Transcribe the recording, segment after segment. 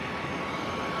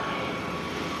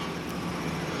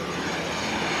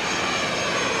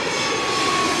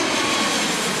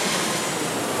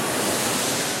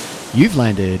You've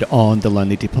landed on the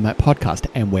Lonely Diplomat podcast,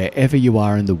 and wherever you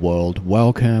are in the world,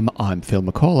 welcome. I'm Phil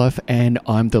McAuliffe, and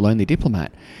I'm the Lonely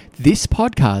Diplomat. This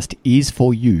podcast is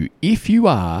for you if you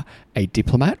are a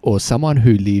diplomat or someone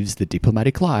who lives the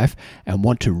diplomatic life and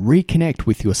want to reconnect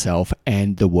with yourself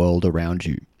and the world around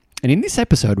you. And in this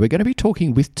episode, we're going to be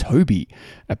talking with Toby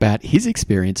about his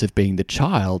experience of being the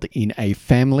child in a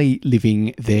family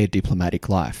living their diplomatic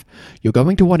life. You're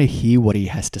going to want to hear what he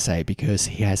has to say because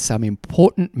he has some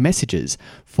important messages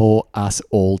for us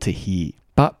all to hear.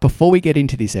 But before we get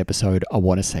into this episode, I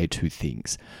want to say two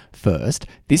things. First,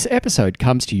 this episode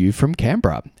comes to you from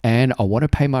Canberra, and I want to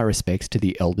pay my respects to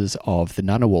the elders of the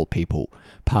Ngunnawal people,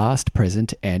 past,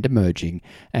 present, and emerging,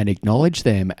 and acknowledge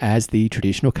them as the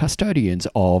traditional custodians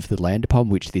of the land upon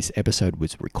which this episode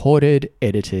was recorded,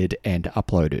 edited, and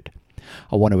uploaded.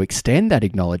 I want to extend that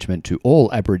acknowledgement to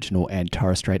all Aboriginal and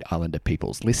Torres Strait Islander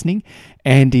peoples listening,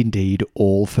 and indeed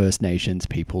all First Nations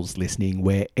peoples listening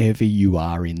wherever you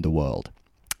are in the world.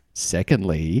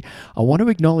 Secondly, I want to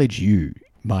acknowledge you,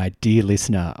 my dear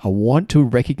listener. I want to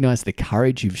recognize the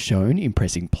courage you've shown in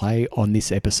pressing play on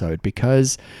this episode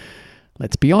because,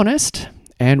 let's be honest,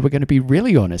 and we're going to be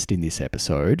really honest in this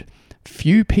episode,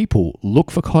 few people look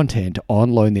for content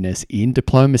on loneliness in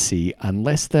diplomacy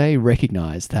unless they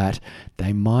recognize that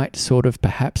they might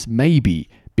perhaps maybe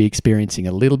be experiencing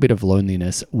a little bit of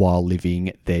loneliness while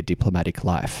living their diplomatic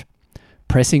life.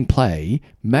 Pressing play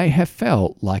may have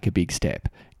felt like a big step.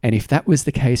 And if that was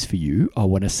the case for you, I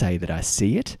want to say that I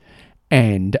see it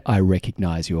and I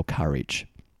recognize your courage.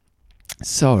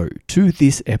 So, to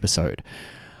this episode,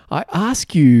 I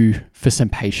ask you for some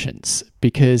patience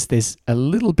because there's a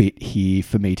little bit here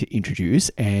for me to introduce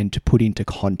and to put into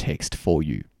context for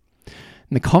you.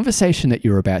 And the conversation that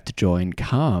you're about to join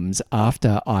comes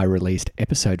after I released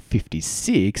episode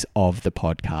 56 of the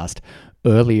podcast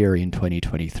earlier in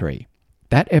 2023.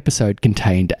 That episode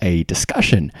contained a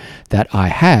discussion that I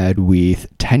had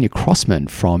with Tanya Crossman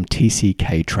from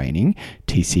TCK Training,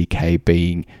 TCK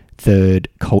being Third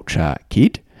Culture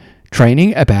Kid,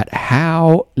 training about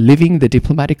how living the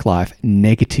diplomatic life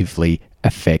negatively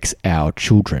affects our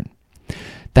children.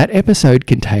 That episode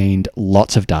contained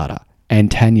lots of data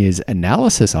and Tanya's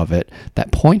analysis of it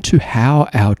that point to how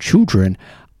our children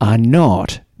are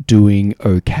not doing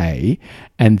okay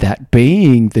and that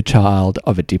being the child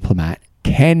of a diplomat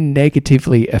can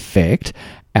negatively affect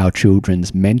our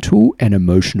children's mental and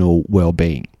emotional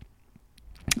well-being.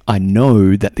 I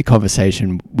know that the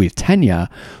conversation with Tanya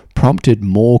prompted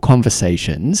more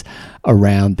conversations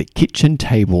around the kitchen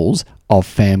tables of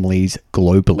families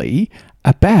globally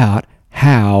about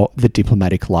how the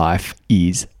diplomatic life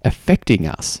is affecting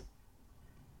us.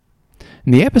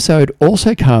 And the episode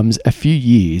also comes a few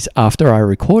years after I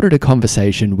recorded a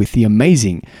conversation with the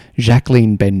amazing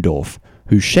Jacqueline Bendorf,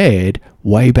 who shared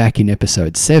way back in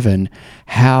episode 7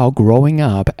 how growing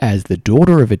up as the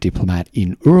daughter of a diplomat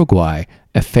in Uruguay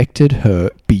affected her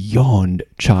beyond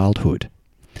childhood.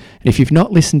 And if you've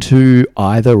not listened to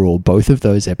either or both of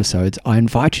those episodes, I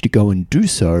invite you to go and do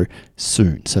so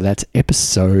soon. So that's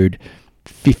episode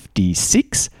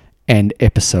 56 and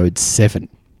episode 7.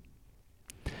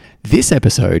 This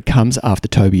episode comes after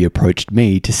Toby approached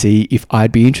me to see if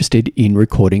I'd be interested in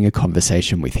recording a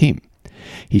conversation with him.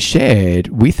 He shared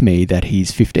with me that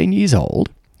he's 15 years old,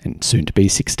 and soon to be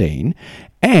 16,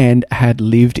 and had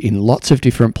lived in lots of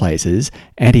different places,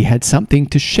 and he had something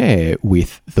to share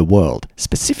with the world,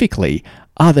 specifically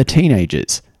other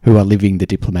teenagers who are living the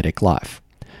diplomatic life.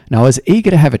 Now, I was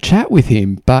eager to have a chat with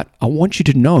him, but I want you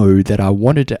to know that I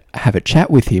wanted to have a chat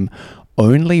with him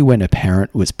only when a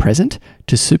parent was present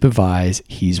to supervise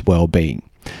his well-being.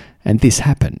 And this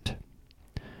happened.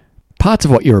 Parts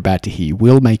of what you're about to hear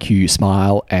will make you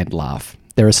smile and laugh.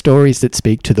 There are stories that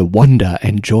speak to the wonder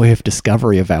and joy of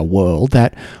discovery of our world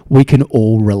that we can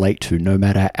all relate to, no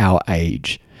matter our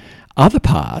age. Other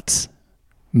parts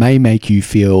may make you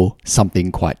feel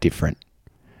something quite different.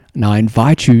 And I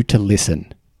invite you to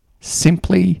listen.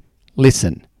 Simply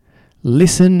listen.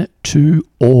 Listen to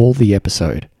all the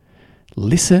episode.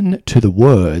 Listen to the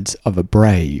words of a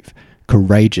brave,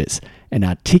 courageous, and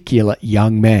articulate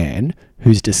young man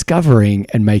who's discovering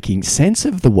and making sense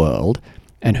of the world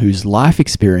and whose life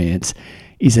experience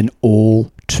is an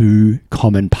all too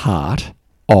common part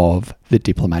of the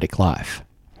diplomatic life.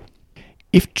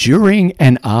 If during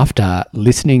and after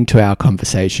listening to our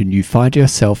conversation you find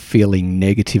yourself feeling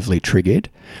negatively triggered,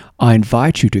 I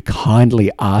invite you to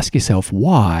kindly ask yourself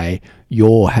why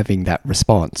you're having that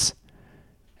response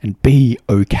and be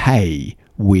okay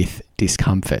with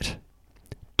discomfort.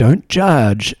 Don't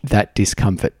judge that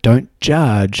discomfort. Don't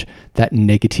judge that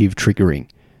negative triggering.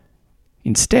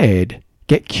 Instead,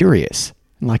 get curious.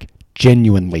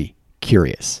 genuinely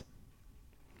curious.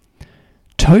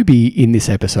 Toby in this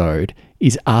episode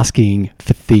is asking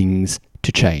for things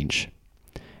to change.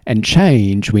 And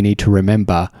change, we need to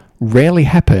remember, rarely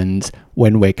happens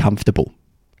when we're comfortable.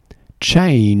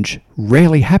 Change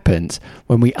rarely happens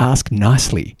when we ask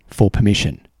nicely for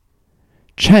permission.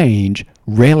 Change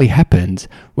rarely happens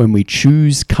when we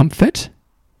choose comfort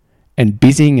and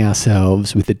busying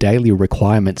ourselves with the daily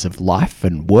requirements of life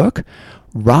and work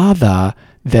rather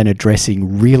than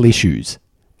addressing real issues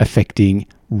affecting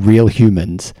real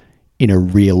humans in a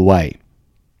real way.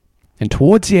 And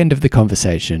towards the end of the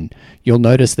conversation, you'll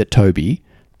notice that Toby,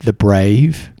 the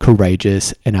brave,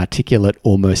 courageous, and articulate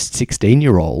almost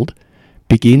 16-year-old,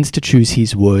 begins to choose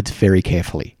his words very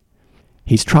carefully.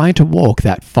 He's trying to walk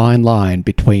that fine line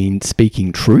between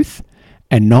speaking truth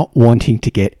and not wanting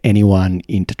to get anyone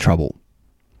into trouble.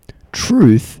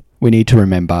 Truth, we need to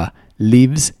remember,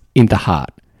 lives in the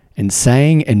heart, and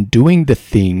saying and doing the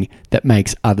thing that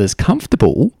makes others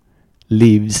comfortable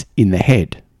lives in the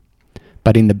head.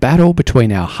 But in the battle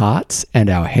between our hearts and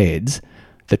our heads,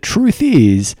 the truth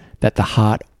is that the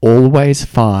heart always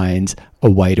finds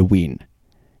a way to win,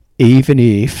 even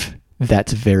if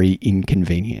that's very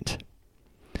inconvenient.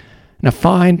 And I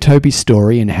find Toby's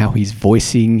story and how he's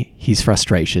voicing his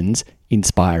frustrations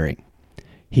inspiring.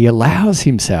 He allows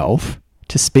himself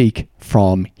to speak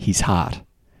from his heart.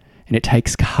 And it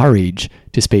takes courage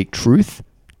to speak truth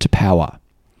to power.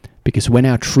 Because when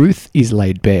our truth is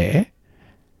laid bare,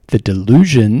 the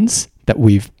delusions that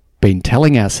we've been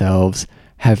telling ourselves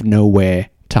have nowhere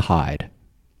to hide.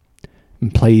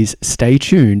 And please stay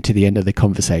tuned to the end of the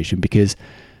conversation because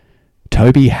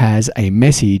Toby has a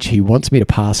message he wants me to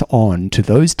pass on to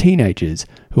those teenagers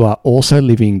who are also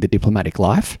living the diplomatic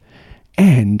life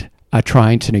and are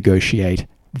trying to negotiate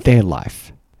their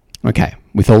life. Okay,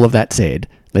 with all of that said,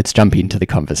 let's jump into the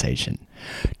conversation.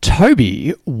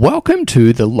 Toby, welcome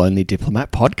to the Lonely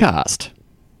Diplomat podcast.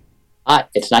 Hi,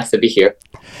 it's nice to be here.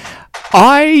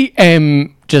 I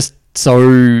am just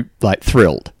so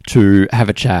thrilled to have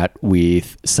a chat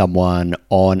with someone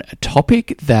on a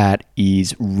topic that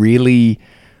is really,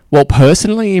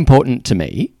 personally important to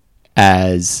me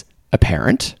as a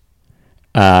parent,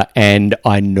 and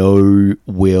I know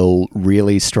will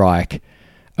really strike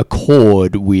a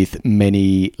chord with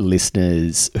many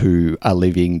listeners who are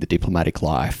living the diplomatic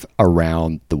life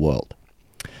around the world.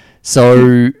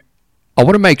 So I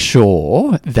want to make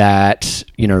sure that,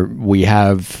 we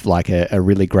have a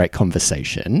really great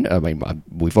conversation. I mean,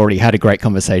 we've already had a great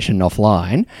conversation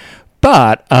offline,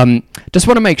 but just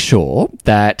want to make sure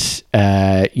that,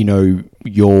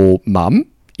 your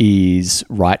mum is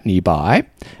right nearby.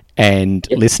 And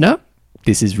yep. Listener,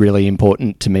 this is really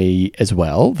important to me as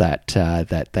well, that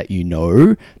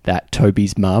that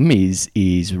Toby's mum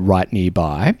is right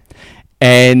nearby.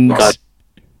 And God.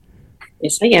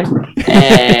 Yes, I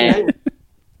am.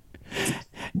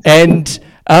 And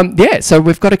so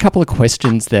we've got a couple of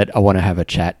questions that I want to have a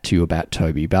chat to you about,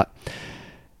 Toby. But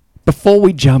before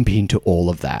we jump into all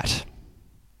of that,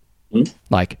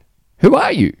 who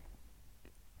are you?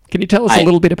 Can you tell us a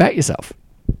little bit about yourself?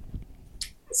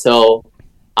 So,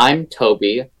 I'm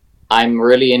Toby. I'm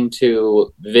really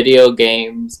into video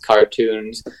games,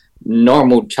 cartoons,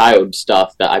 normal child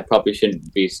stuff that I probably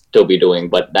shouldn't still be doing,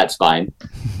 but that's fine.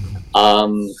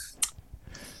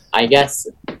 I guess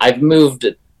I've moved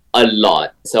a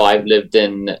lot. So I've lived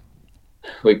in,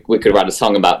 we could write a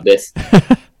song about this,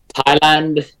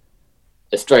 Thailand,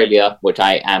 Australia, which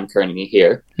I am currently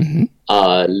here,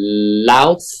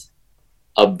 Laos,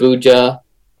 Abuja,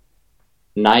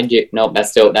 Niger, no,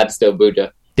 that's still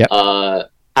Abuja. Yep.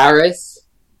 Paris,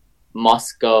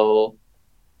 Moscow,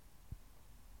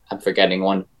 I'm forgetting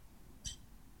one.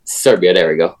 Serbia, there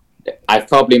we go. I've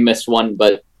probably missed one,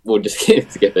 but we'll just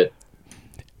skip it.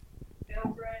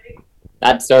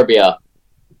 That's Serbia.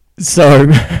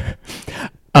 So,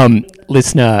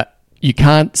 listener, you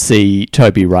can't see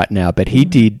Toby right now, but he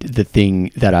did the thing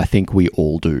that I think we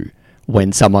all do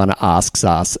when someone asks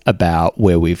us about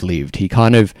where we've lived. He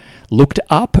kind of looked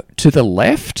up to the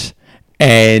left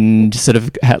and sort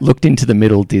of looked into the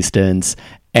middle distance,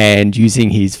 and using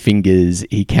his fingers,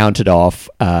 he counted off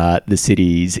the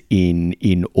cities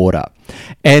in order.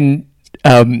 And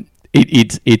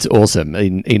it's awesome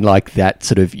in that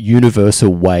sort of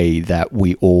universal way that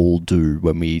we all do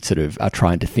when we sort of are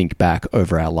trying to think back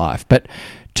over our life. But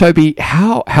Toby,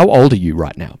 how old are you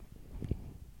right now?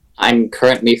 I'm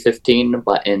currently 15,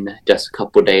 but in just a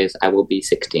couple of days I will be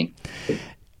 16.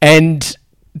 And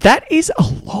that is a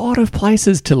lot of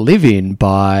places to live in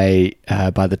by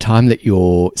the time that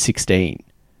you're 16.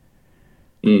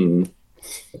 In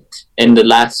the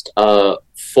last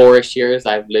 4-ish years,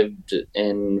 I've lived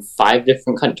in 5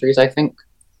 different countries, I think.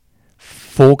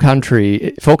 4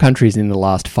 countries in the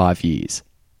last 5 years.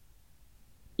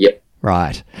 Yep.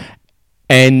 Right.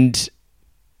 And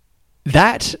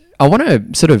that, I want to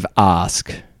sort of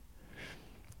ask,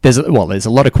 there's a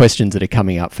lot of questions that are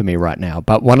coming up for me right now,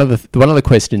 but one of the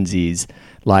questions is,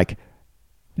 like,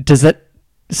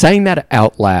 saying that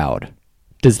out loud,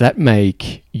 does that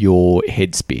make your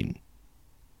head spin?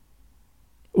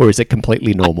 Or is it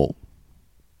completely normal?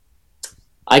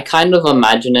 I kind of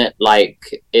imagine it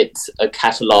like it's a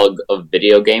catalogue of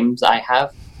video games I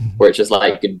have, where it's just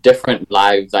like different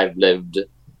lives I've lived,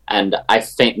 and I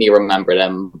faintly remember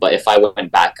them, but if I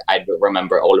went back, I'd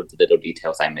remember all of the little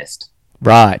details I missed.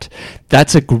 Right.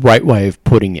 That's a great way of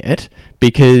putting it,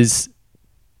 because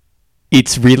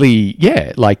it's really,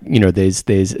 like, there's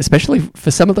especially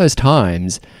for some of those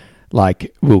times,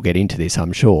 like, we'll get into this,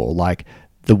 I'm sure, like,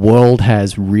 the world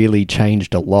has really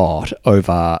changed a lot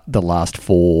over the last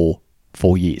four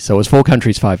years. So it was 4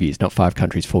 countries, 5 years, not 5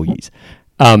 countries, 4 years.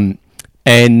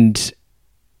 And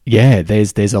yeah,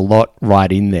 there's a lot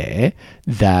right in there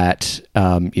that,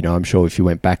 I'm sure if you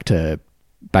went back to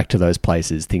those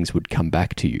places, things would come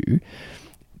back to you.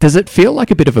 Does it feel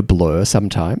like a bit of a blur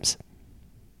sometimes?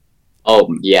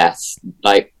 Oh, yes.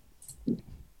 Like,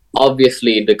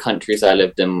 obviously, the countries I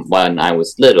lived in when I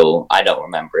was little, I don't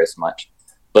remember as much.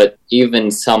 But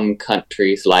even some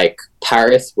countries like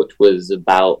Paris, which was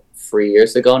about 3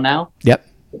 years ago now. Yep.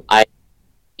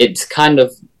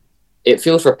 It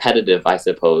feels repetitive, I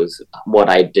suppose, what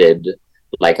I did.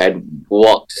 Like, I'd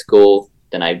walk to school,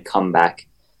 then I'd come back.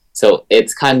 So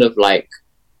it's kind of like,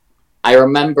 I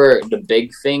remember the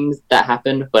big things that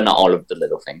happened, but not all of the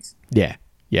little things. Yeah.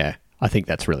 I think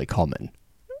that's really common.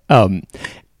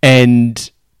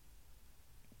 And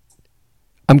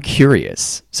I'm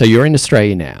curious. So you're in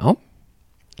Australia now,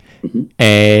 mm-hmm.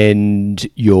 and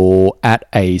you're at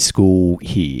a school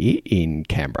here in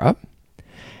Canberra.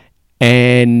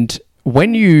 And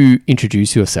when you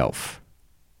introduce yourself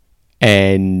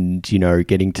and,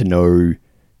 getting to know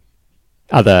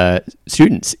other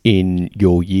students in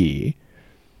your year,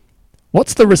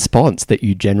 what's the response that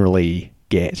you generally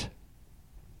get?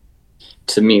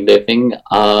 To me living,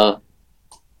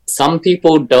 some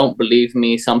people don't believe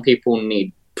me, some people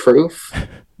need proof,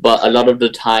 but a lot of the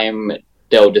time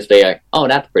they'll just be like, oh,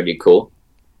 that's pretty cool.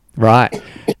 Right.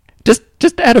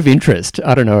 Just out of interest,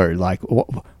 I don't know, like,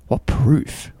 what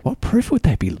proof? What proof would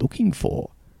they be looking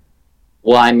for?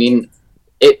 Well, I mean,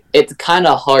 it's kind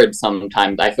of hard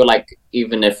sometimes. I feel like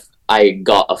even if I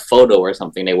got a photo or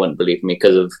something, they wouldn't believe me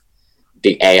because of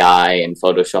the AI and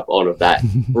Photoshop, all of that.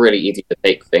 Really easy to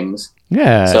fake things.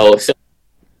 Yeah. So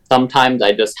sometimes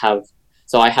I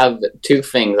have 2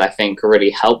 things I think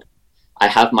really help. I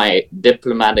have my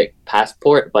diplomatic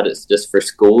passport, but it's just for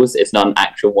schools. It's not an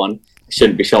actual one. I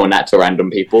shouldn't be showing that to random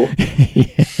people.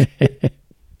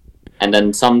 And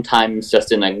then sometimes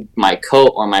just in my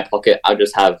coat or my pocket, I'll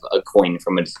just have a coin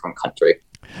from a different country.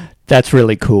 That's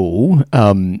really cool.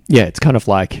 It's kind of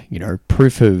like,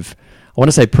 proof of, I want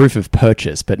to say proof of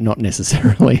purchase, but not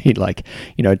necessarily like,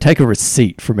 take a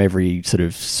receipt from every sort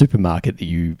of supermarket that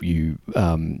you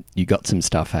got some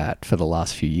stuff at for the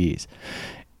last few years.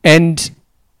 And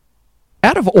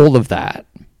out of all of that,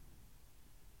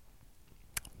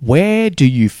 where do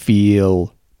you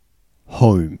feel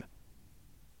home?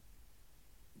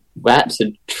 That's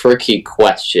a tricky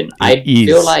question.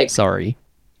 Feel like... Sorry.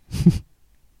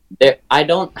 I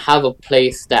don't have a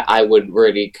place that I would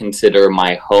really consider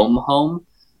my home,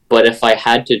 but if I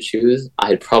had to choose,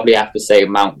 I'd probably have to say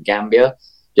Mount Gambier,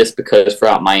 just because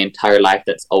throughout my entire life,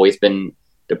 that's always been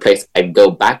the place I'd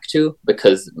go back to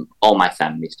because all my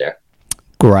family's there.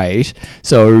 Great.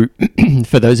 So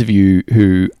for those of you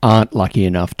who aren't lucky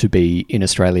enough to be in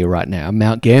Australia right now,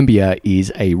 Mount Gambier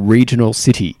is a regional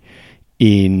city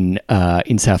in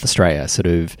South Australia, sort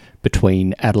of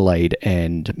between Adelaide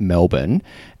and Melbourne.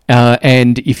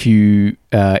 And if you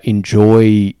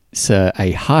enjoy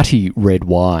a hearty red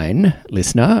wine,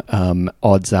 listener,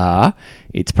 odds are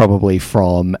it's probably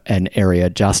from an area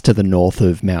just to the north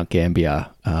of Mount Gambier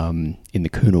in the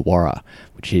Coonawarra,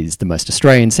 which is the most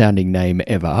Australian-sounding name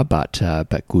ever, but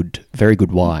good, very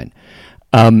good wine.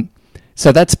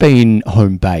 So that's been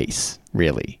home base,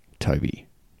 really, Toby.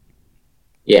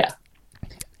 Yeah.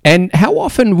 And how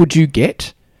often would you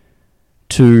get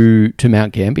to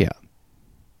Mount Gambier?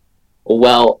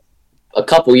 Well, a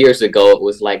couple years ago, it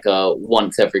was like a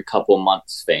once every couple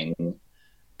months thing,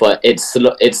 but it's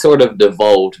sort of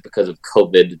devolved because of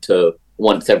COVID to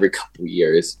once every couple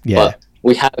years. Yeah. But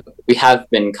we have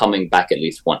been coming back at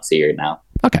least once a year now.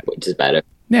 Okay. Which is better.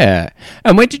 Yeah.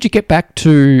 And when did you get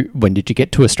to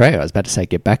Australia? I was about to say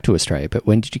get back to Australia, but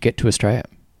when did you get to Australia?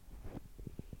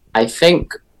 I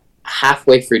think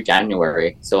halfway through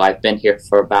January. So I've been here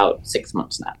for about 6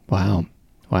 months now.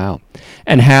 Wow.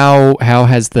 And how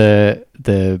has the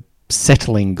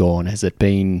settling gone? Has it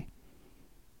been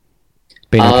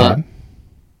okay?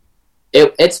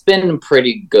 It's been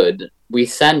pretty good. We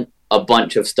sent a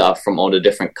bunch of stuff from all the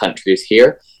different countries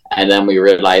here, and then we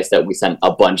realized that we sent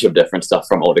a bunch of different stuff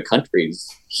from all the countries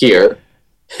here.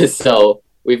 So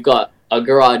we've got a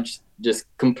garage just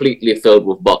completely filled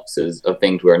with boxes of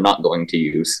things we're not going to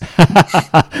use.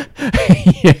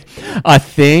 Yeah, I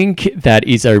think that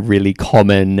is a really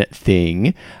common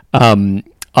thing.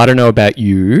 I don't know about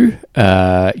you.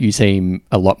 You seem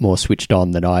a lot more switched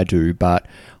on than I do, but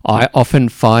I often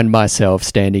find myself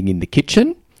standing in the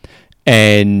kitchen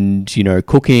and,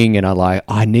 cooking, and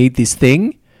I need this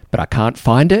thing, but I can't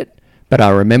find it. But I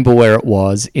remember where it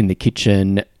was in the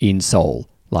kitchen in Seoul,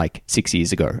 like 6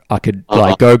 years ago. I could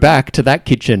go back to that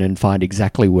kitchen and find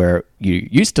exactly where you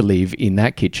used to live in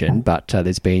that kitchen, but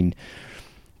there's been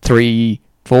 3-4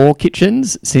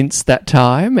 kitchens since that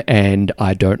time, and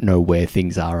I don't know where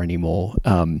things are anymore.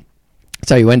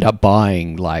 So you end up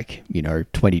buying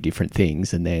 20 different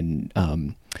things, and then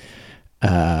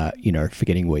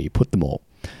forgetting where you put them all.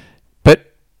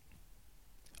 But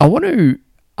I want to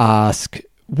ask,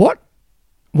 what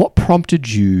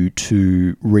prompted you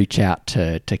to reach out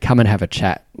to come and have a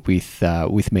chat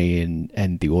with me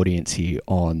and the audience here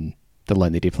on the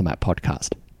Lonely Diplomat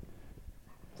podcast?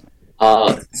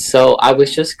 So I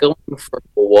was just going for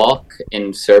a walk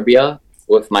in Serbia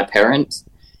with my parents,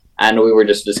 and we were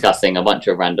just discussing a bunch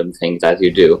of random things, as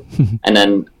you do. And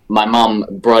then my mom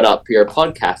brought up your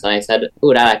podcast, and I said,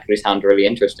 "Oh, that actually sounds really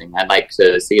interesting. I'd like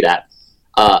to see that."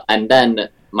 And then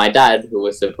my dad, who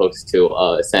was supposed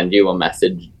to send you a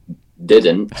message,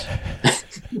 didn't.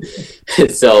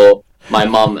 So my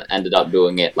mom ended up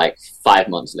doing it 5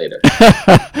 months later.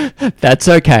 That's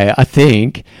okay. I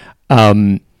think,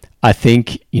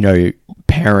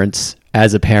 parents,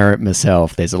 as a parent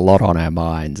myself, there's a lot on our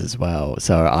minds as well.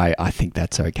 So I think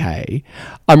that's okay.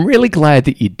 I'm really glad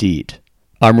that you did.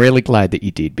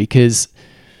 Because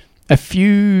a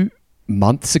few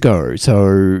months ago,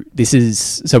 so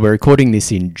we're recording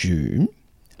this in June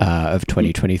of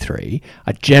 2023.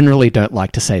 I generally don't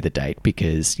like to say the date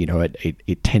because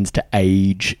it tends to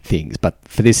age things, but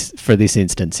for this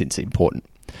instance, it's important.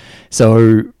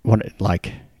 So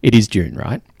it is June,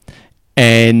 right?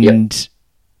 And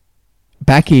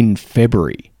back in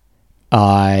February,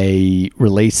 I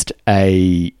released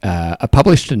I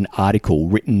published an article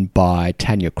written by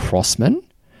Tanya Crossman,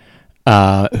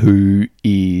 who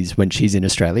is, when she's in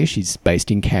Australia, she's based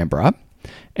in Canberra,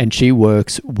 and she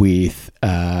works with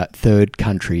third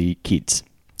country kids,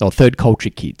 or third culture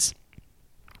kids.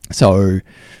 So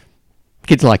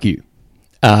kids like you,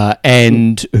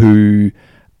 and who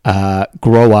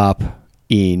grow up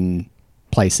in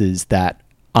places that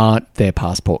aren't their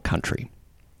passport country.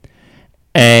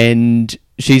 And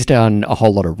she's done a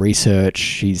whole lot of research.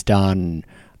 She's done,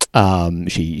 and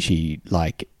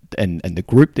the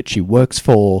group that she works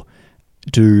for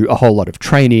do a whole lot of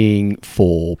training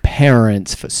for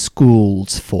parents, for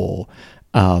schools, for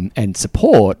and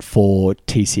support for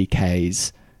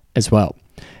TCKs as well.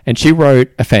 And she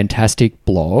wrote a fantastic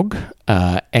blog,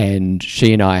 and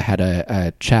she and I had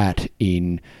a chat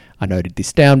in, I noted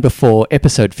this down before,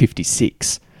 episode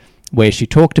 56, where she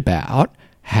talked about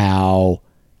how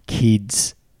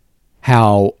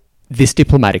this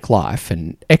diplomatic life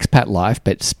and expat life,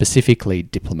 but specifically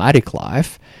diplomatic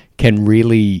life, can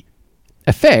really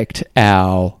affect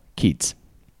our kids.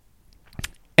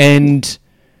 And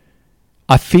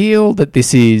I feel that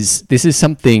this is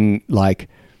something I'm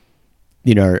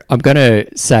going to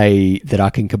say that I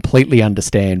can completely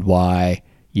understand why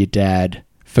your dad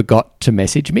forgot to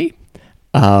message me.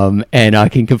 And I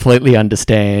can completely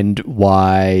understand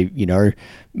why,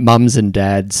 mums and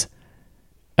dads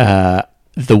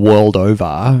the world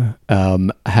over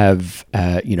have,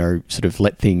 sort of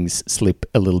let things slip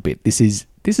a little bit. This is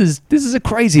a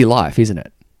crazy life, isn't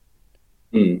it?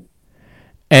 Mm.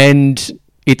 And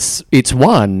it's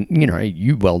one,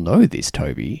 you well know this,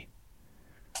 Toby,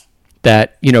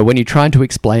 that, when you're trying to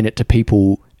explain it to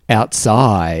people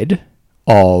outside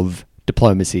of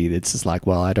diplomacy, that's just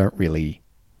well, I don't really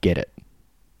get it.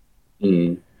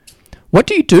 Mm. What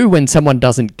do you do when someone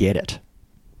doesn't get it?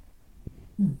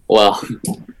 Well,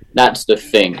 that's the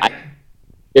thing.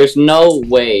 There's no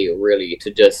way really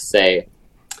to just say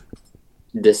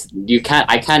this.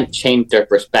 I can't change their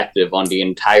perspective on the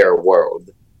entire world.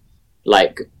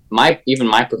 even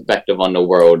my perspective on the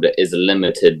world is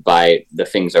limited by the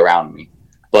things around me.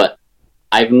 But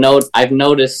I've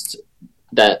noticed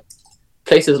that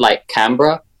places like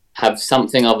Canberra have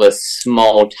something of a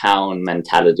small town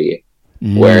mentality,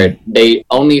 where they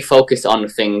only focus on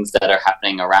things that are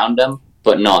happening around them,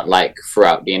 but not like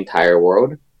throughout the entire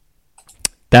world.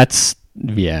 That's,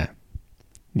 yeah.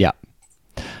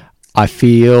 I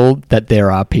feel that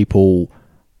there are people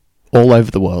all over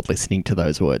the world listening to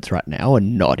those words right now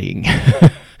and nodding.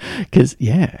 Because,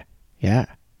 yeah.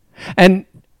 And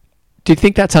do you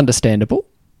think that's understandable?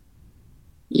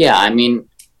 Yeah, I mean,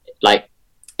 like,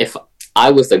 if I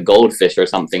was a goldfish or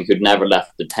something who'd never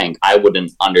left the tank, I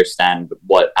wouldn't understand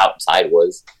what outside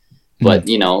was. But,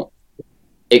 you know,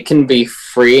 it can be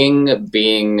freeing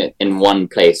being in one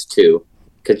place too,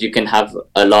 because you can have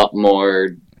a lot more,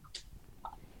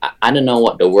 I don't know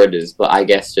what the word is, but I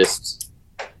guess just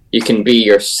you can be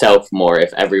yourself more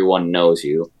if everyone knows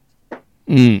you.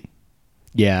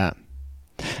 Yeah.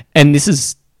 And this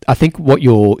is, I think what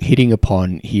you're hitting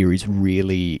upon here is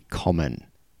really common.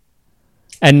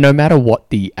 And no matter what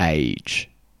the age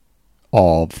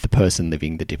of the person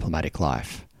living the diplomatic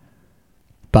life,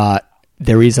 but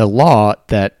there is a lot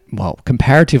that, well,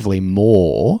 comparatively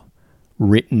more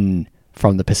written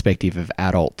from the perspective of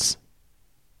adults,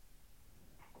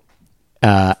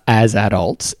 as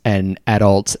adults and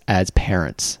adults as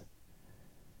parents.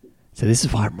 So this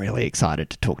is why I'm really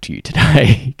excited to talk to you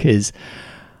today, because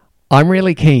I'm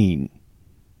really keen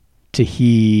to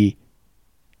hear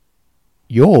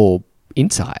your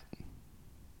insight.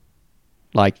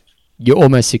 Like, you're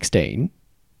almost 16,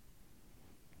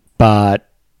 but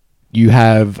you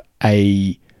have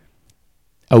a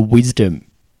wisdom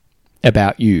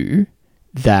about you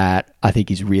that I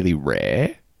think is really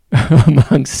rare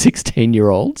among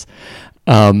 16-year-olds.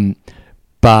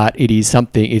 But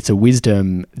it's a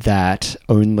wisdom that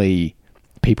only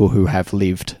people who have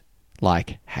lived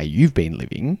like how you've been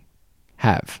living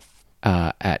have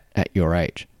at your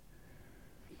age.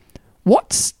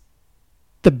 What's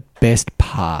the best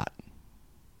part?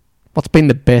 What's been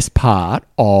the best part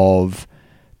of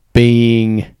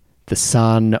being the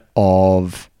son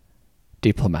of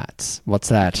diplomats? What's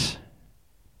that?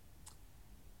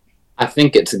 I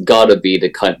think it's gotta be the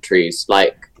countries.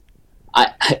 Like,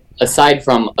 aside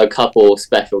from a couple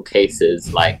special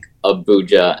cases like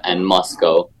Abuja and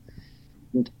Moscow,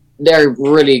 they're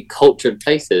really cultured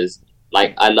places.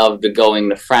 Like, I loved going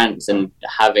to France and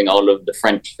having all of the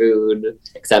French food,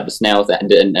 except the snails. I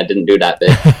didn't do that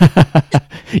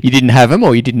bit. You didn't have them,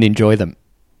 or you didn't enjoy them?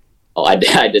 Oh, I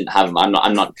didn't have them.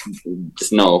 I'm not.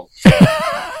 Just no.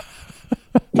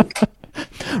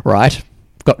 Right.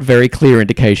 Got very clear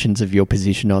indications of your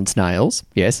position on snails.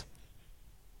 Yes.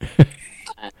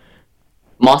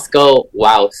 Moscow,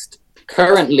 whilst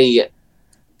currently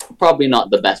probably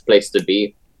not the best place to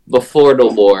be, before the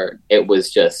war, it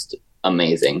was just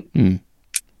amazing.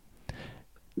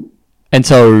 And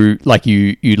so, like,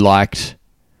 you liked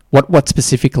what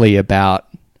specifically about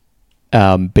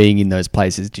being in those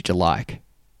places did you like?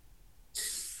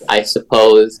 I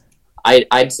suppose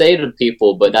I'd say the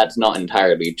people, but that's not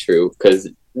entirely true, because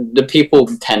the people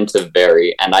tend to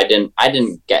vary, and I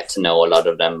didn't get to know a lot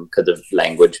of them because of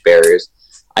language barriers.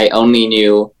 I only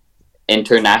knew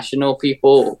international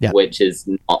people, which is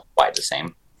not quite the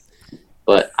same.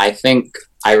 But I think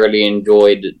I really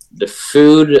enjoyed the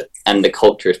food and the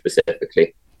culture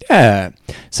specifically. Yeah.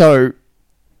 So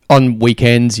on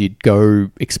weekends you'd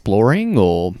go exploring,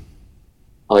 or?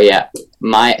 Oh yeah,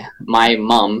 my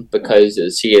mum, because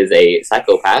she is a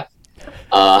psychopath,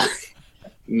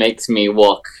 makes me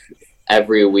walk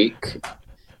every week.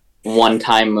 One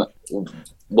time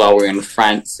while we were in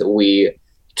France, we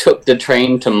took the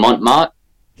train to Montmartre.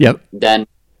 Yep. Then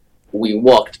we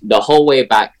walked the whole way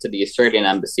back to the Australian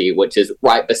embassy, which is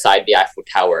right beside the Eiffel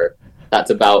Tower. That's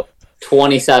about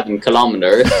 27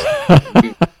 kilometers.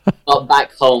 We got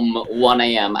back home 1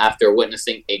 a.m. after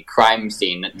witnessing a crime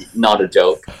scene. Not a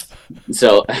joke.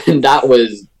 So that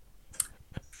was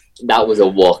a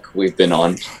walk we've been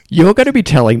on. You're going to be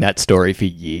telling that story for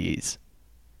years.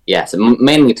 Yes,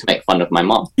 mainly to make fun of my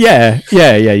mom. Yeah.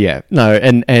 No,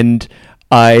 and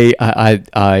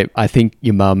I think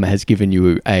your mum has given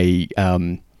you a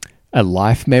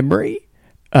life memory,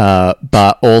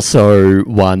 but also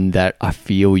one that I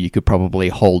feel you could probably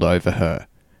hold over her.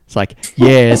 It's like,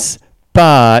 yes,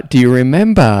 but do you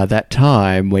remember that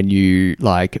time when you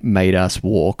like made us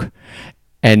walk?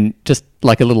 And just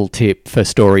like a little tip for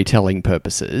storytelling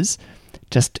purposes,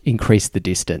 just increase the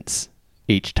distance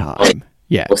each time.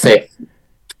 Yeah. We'll say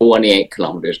 28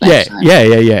 kilometers next time.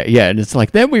 Yeah. And it's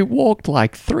like, then we walked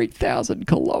like 3,000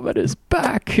 kilometers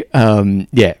back.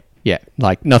 Yeah.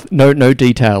 Like no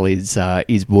detail is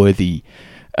worthy,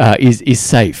 is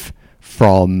safe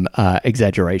from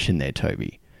exaggeration there,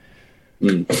 Toby.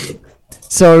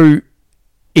 So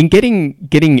in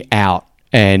getting out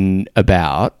and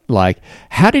about, like,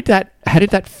 how did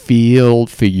that feel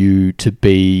for you to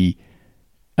be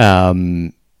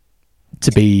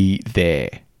there?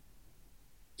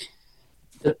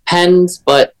 Depends,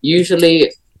 but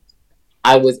usually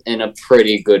I was in a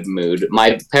pretty good mood.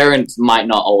 My parents might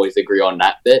not always agree on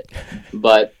that bit,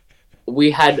 but we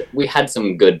had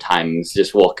some good times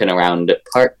just walking around at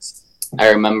parks. I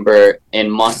remember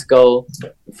in Moscow,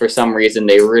 for some reason,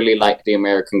 they really like the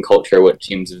American culture, which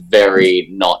seems very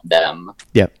not them.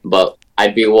 Yeah. But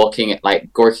I'd be walking at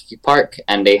like Gorky Park,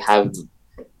 and they have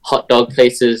hot dog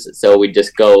places, so we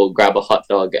just go grab a hot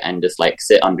dog and just like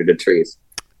sit under the trees.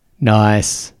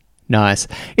 Nice.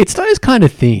 It's those kind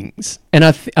of things, and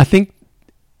I think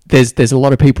there's a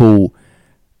lot of people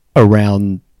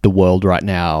around the world right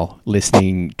now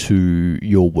listening to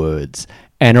your words,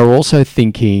 and are also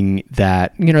thinking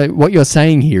that, you know, what you're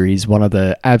saying here is one of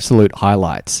the absolute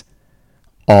highlights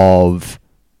of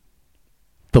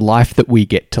the life that we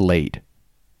get to lead,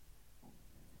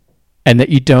 and that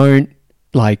you don't,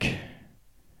 like,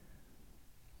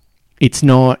 it's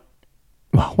not,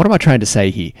 what am I trying to say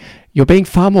here? You're being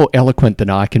far more eloquent than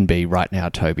I can be right now,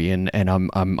 Toby, and I'm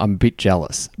a bit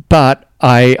jealous. But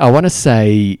I want to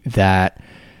say that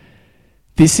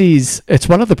it's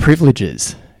one of the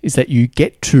privileges, is that you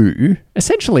get to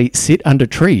essentially sit under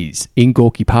trees in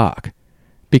Gorky Park.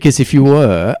 Because if you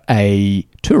were a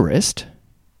tourist,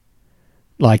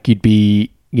 like, you'd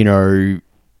be, you know,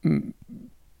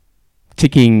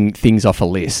 ticking things off a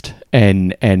list,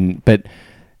 but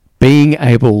being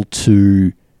able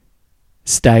to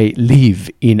live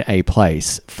in a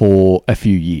place for a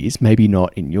few years, maybe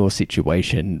not in your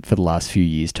situation for the last few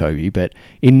years, Toby, but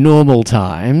in normal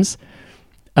times,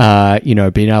 you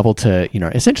know, being able to, you know,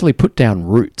 essentially put down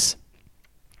roots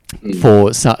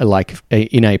for, like,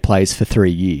 in a place for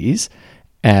 3 years,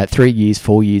 3 years,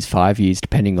 4 years, 5 years,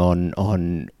 depending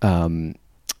on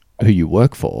who you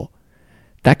work for.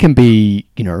 That can be,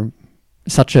 you know,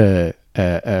 such a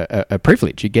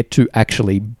privilege. You get to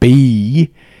actually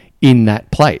be in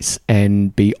that place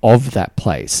and be of that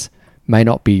place. May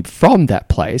not be from that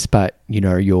place, but, you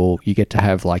know, you get to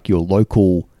have, like, your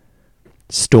local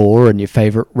store and your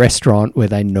favorite restaurant where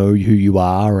they know who you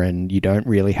are, and you don't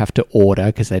really have to order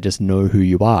because they just know who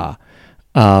you are.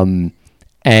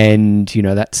 And, you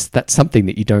know, that's something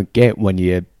that you don't get when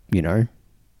you're, you know,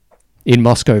 in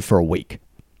Moscow for a week.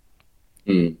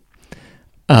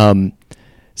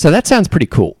 So that sounds pretty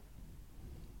cool.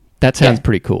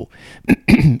 Pretty cool.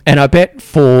 And I bet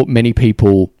for many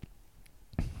people,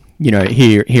 you know,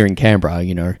 here in Canberra,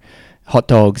 you know,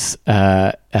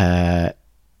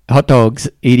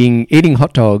 eating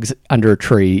hot dogs under a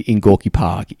tree in Gorky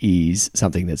Park is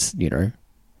something that's, you know,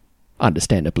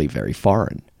 understandably very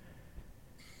foreign.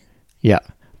 Yeah.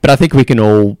 But I think we can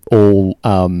all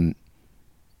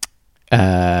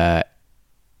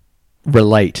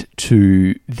relate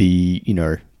to the, you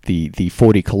know, the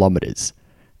 40 kilometers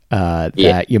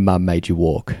that your mum made you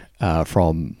walk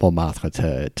from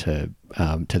Montmartre to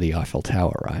the Eiffel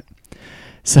Tower, right?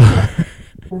 So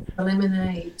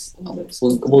eliminate.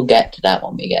 We'll get to that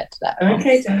when we get to that.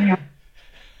 Okay, Daniel.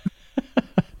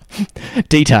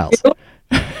 Details.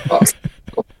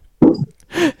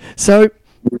 So,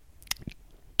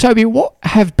 Toby, what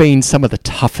have been some of the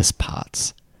toughest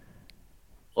parts?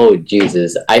 Oh,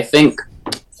 Jesus. I think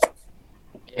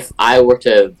if I were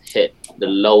to hit the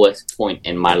lowest point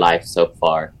in my life so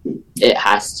far, it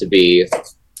has to be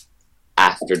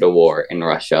after the war in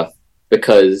Russia.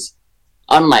 Because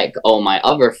unlike all my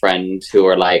other friends who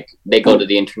are like, they go to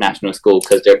the international school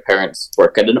because their parents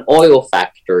work at an oil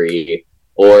factory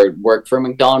or work for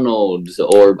McDonald's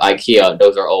or IKEA.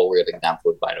 Those are all real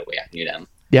examples, by the way. I knew them.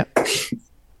 Yeah.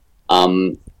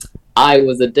 I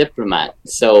was a diplomat,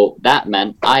 so that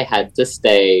meant I had to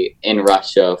stay in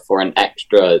Russia for an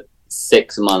extra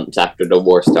 6 months after the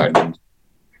war started.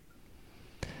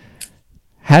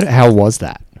 How was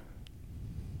that?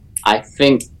 I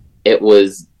think it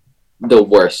was the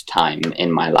worst time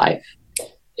in my life.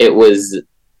 It was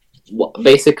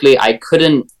basically, I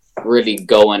couldn't really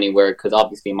go anywhere because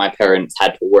obviously my parents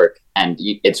had to work, and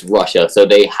it's Russia, so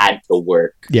they had to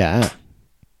work. Yeah.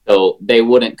 So they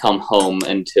wouldn't come home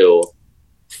until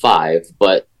 5,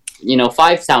 but, you know,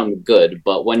 5 sounds good,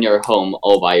 but when you're home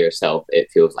all by yourself, it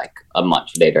feels like a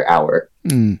much later hour.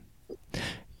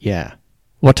 Yeah.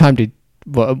 What time did,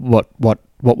 what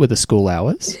What were the school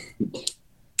hours?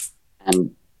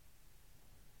 And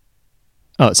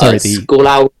Oh, sorry. school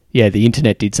hours. Yeah, the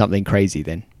internet did something crazy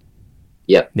then.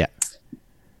 Yep. Yeah.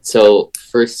 So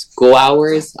for school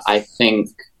hours, I think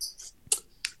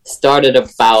started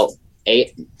about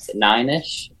 8,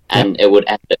 9-ish, and it would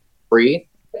end at 3.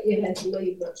 But you had to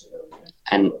leave much earlier.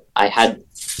 And I had,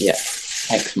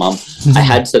 thanks, Mom. I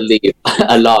had to leave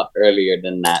a lot earlier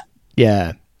than that.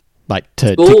 Yeah, like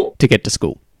to get to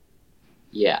school.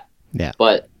 Yeah. Yeah.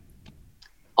 But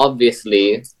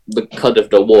obviously, because of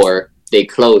the war, they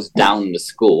closed down the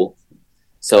school.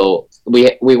 So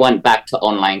we went back to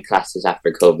online classes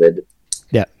after COVID.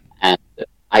 Yeah. And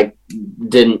I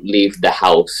didn't leave the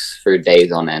house for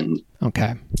days on end.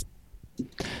 Okay.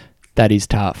 That is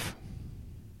tough.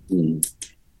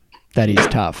 That is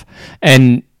tough.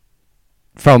 And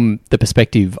from the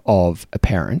perspective of a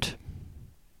parent,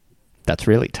 that's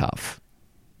really tough.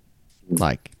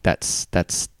 Like that's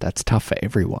tough for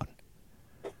everyone.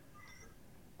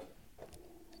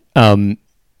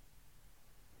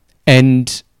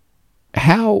 And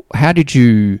how did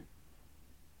you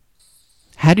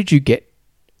get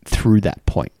through that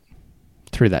point,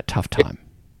 through that tough time?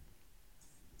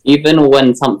 Even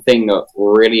when something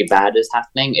really bad is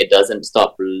happening, it doesn't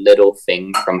stop little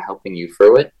things from helping you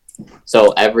through it.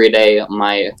 So every day,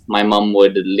 my mum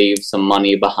would leave some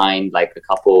money behind, like a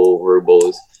couple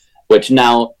rubles, which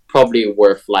now probably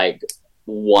worth like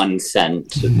 1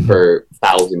 cent per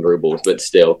 1,000 rubles, but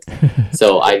still.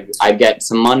 So I get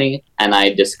some money, and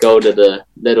I just go to the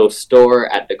little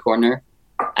store at the corner,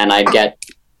 and I get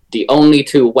the only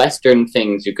 2 Western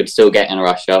things you could still get in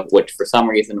Russia, which for some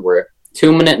reason were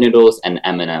 2-minute noodles and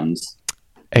M&Ms.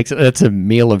 Excellent. That's a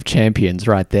meal of champions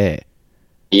right there.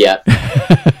 Yeah.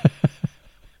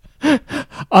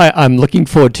 I'm looking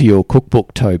forward to your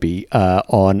cookbook, Toby,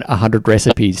 on 100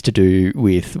 recipes to do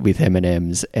with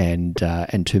M&Ms and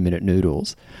 2-minute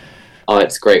noodles. Oh,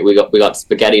 it's great. We got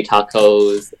spaghetti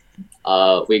tacos.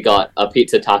 We got a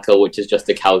pizza taco, which is just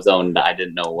a calzone that I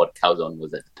didn't know what calzone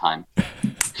was at the time.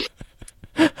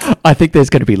 I think there's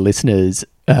going to be listeners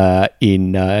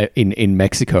in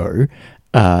Mexico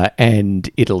and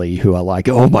Italy who are like,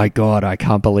 "Oh my God, I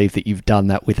can't believe that you've done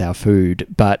that with our food."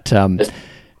 But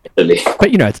but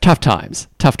it's tough times.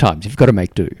 Tough times. You've got to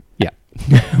make do. Yeah.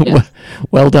 Yeah.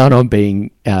 Well done on being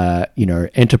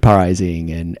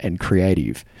enterprising and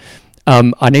creative.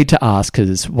 I need to ask,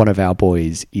 because one of our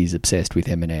boys is obsessed with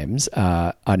M&Ms.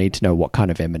 I need to know what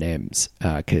kind of M&Ms,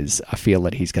 because I feel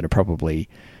that he's going to probably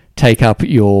take up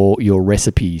your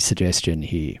recipe suggestion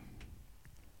here.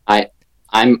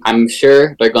 I'm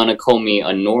sure they're gonna call me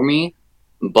a normie,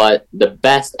 but the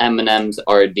best M&Ms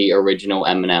are the original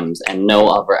M&Ms, and no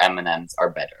other M&Ms are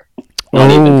better.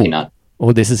 Not even peanut.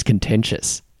 Oh, this is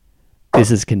contentious.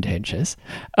 Because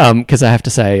I have to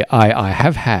say, I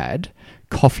have had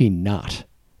coffee nut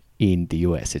in the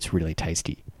US. It's really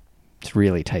tasty.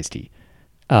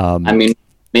 I mean,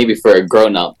 maybe for a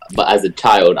grown-up, but as a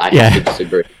child, I have to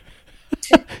disagree.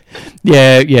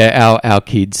 Yeah. Our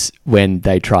kids, when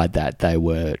they tried that, they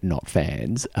were not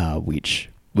fans, which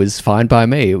was fine by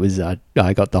me. It was I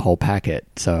got the whole packet,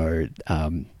 so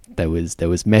there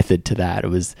was method to that. It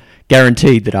was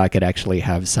guaranteed that I could actually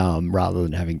have some rather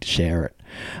than having to share it.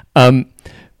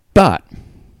 But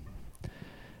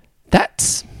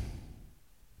that's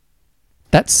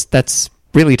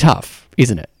really tough,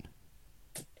 isn't it?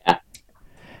 Yeah.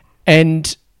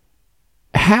 And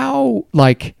how,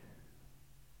 like,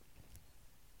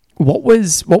 what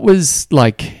was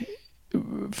like,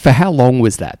 for how long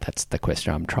was that? That's the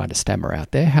question I'm trying to stammer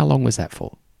out there. How long was that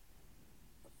for?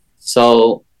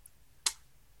 So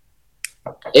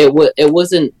it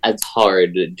wasn't as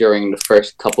hard during the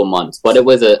first couple months, but it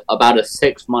was about a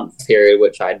 6-month period,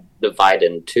 which I divide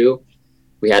in 2.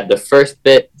 We had the first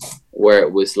bit where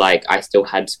it was like I still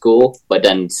had school, but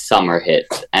then summer hit,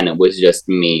 and it was just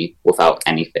me without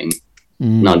anything,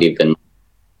 not even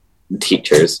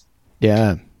teachers.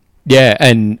 Yeah,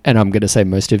 and I'm going to say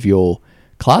most of your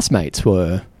classmates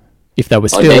were, if they were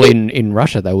still in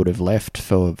Russia, they would have left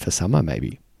for summer,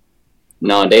 maybe.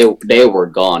 No, they were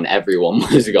gone. Everyone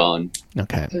was gone.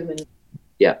 Okay.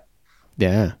 Yeah.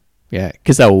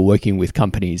 Because they were working with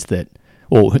companies that,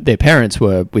 or their parents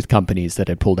were with companies that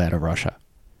had pulled out of Russia.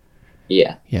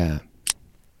 Yeah.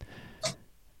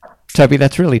 Toby,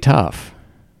 that's really tough.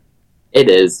 It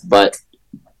is, but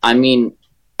I mean,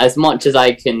 as much as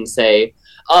I can say,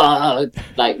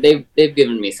 like they've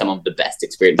given me some of the best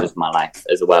experiences of my life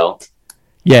as well.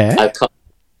 Yeah.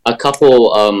 A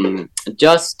couple,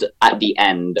 just at the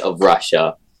end of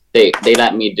Russia, they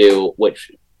let me do,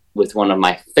 which was one of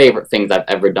my favorite things I've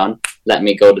ever done. Let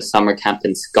me go to summer camp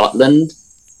in Scotland,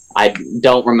 I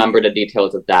don't remember the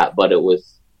details of that, but it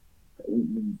was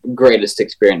greatest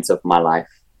experience of my life.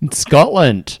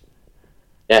 Scotland.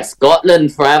 Yeah,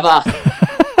 Scotland forever.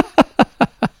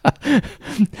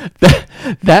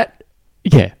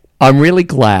 Yeah. I'm really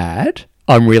glad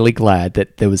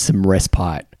that there was some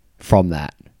respite from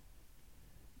that.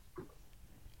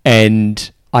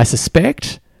 And I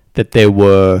suspect that there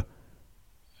were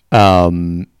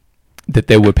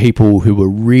people who were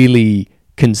really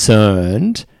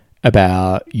concerned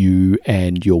about you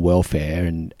and your welfare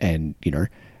and you know,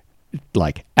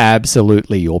 like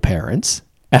absolutely your parents.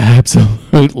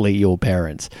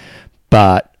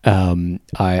 But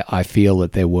I feel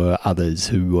that there were others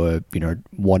who were, you know,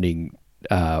 wanting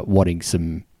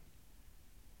some,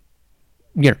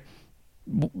 you know,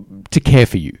 to care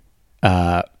for you.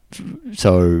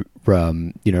 So,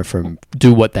 you know, from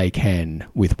do what they can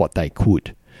with what they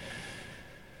could.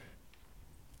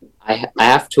 I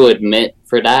have to admit,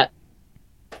 for that,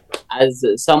 as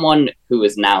someone who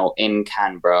is now in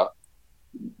Canberra,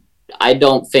 I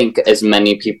don't think as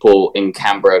many people in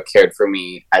Canberra cared for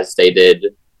me as they did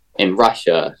in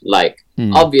Russia. Like,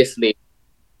 obviously,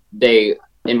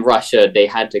 in Russia, they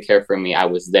had to care for me. I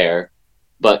was there.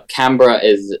 But Canberra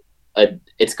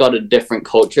it's got a different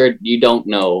culture. You don't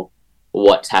know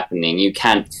what's happening. You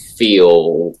can't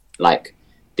feel, like,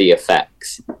 the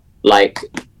effects. Like,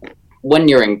 when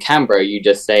you're in Canberra, you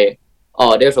just say,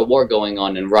 oh, there's a war going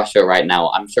on in Russia right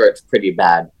now. I'm sure it's pretty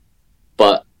bad.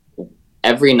 But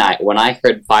every night when I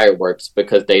heard fireworks,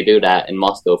 because they do that in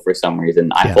Moscow for some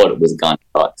reason, I thought it was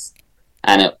gunshots.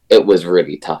 And it was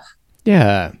really tough.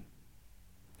 Yeah.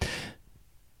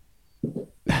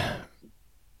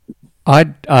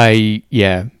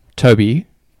 Toby,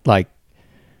 like,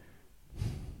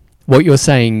 what you're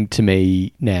saying to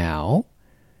me now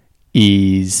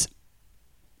is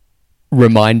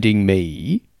reminding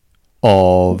me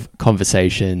of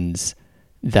conversations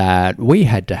that we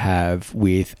had to have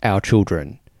with our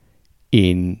children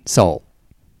in Seoul.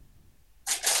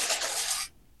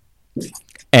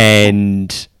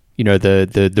 And, you know,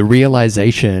 the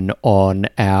realization on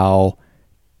our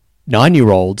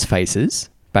 9-year-olds' faces,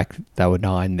 back they were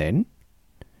 9 then,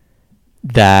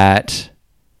 that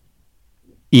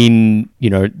in, you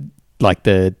know, like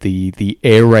the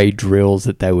air raid drills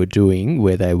that they were doing,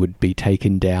 where they would be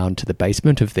taken down to the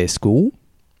basement of their school,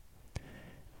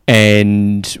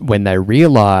 and when they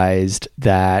realized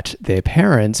that their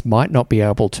parents might not be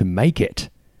able to make it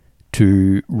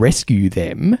to rescue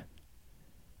them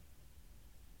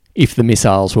if the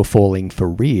missiles were falling for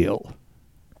real.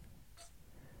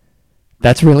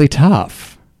 That's really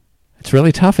tough. It's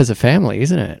really tough as a family,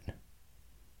 isn't it?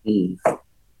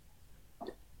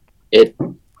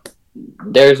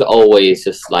 There's always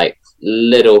just like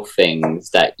little things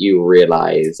that you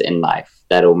realize in life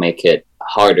that'll make it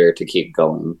harder to keep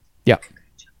going. Yeah.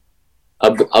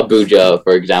 Abuja,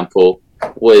 for example,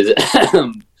 was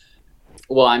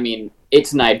well, I mean,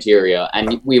 it's Nigeria,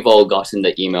 and we've all gotten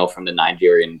the email from the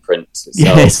Nigerian prince. So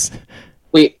yes.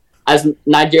 We, as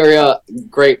Nigeria,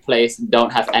 great place,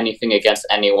 don't have anything against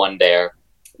anyone there,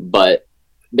 but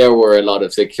there were a lot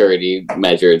of security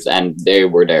measures, and they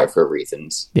were there for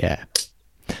reasons. Yeah.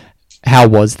 How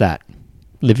was that,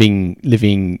 living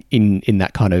in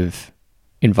that kind of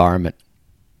environment?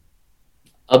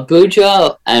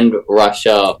 Abuja and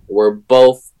Russia were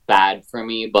both bad for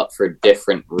me, but for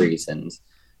different reasons.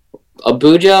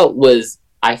 Abuja was,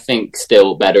 I think,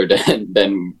 still better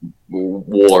than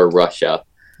war Russia.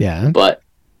 Yeah. But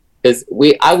because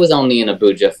I was only in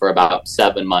Abuja for about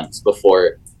 7 months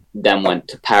before then went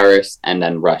to Paris and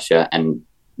then Russia, and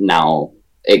now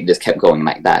it just kept going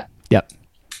like that. Yep.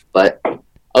 But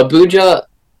Abuja,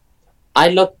 I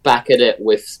look back at it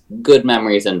with good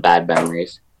memories and bad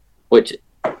memories, which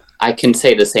I can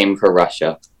say the same for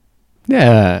Russia.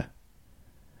 Yeah.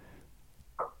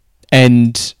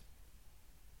 And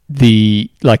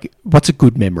what's a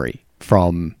good memory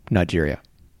from Nigeria?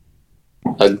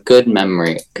 A good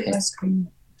memory. Okay. Ice cream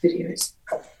videos.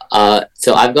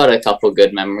 So I've got a couple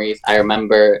good memories. I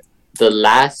remember the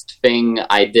last thing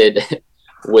I did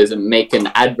was make an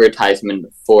advertisement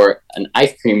for an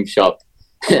ice cream shop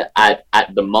at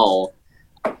the mall,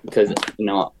 because, you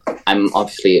know, I'm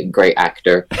obviously a great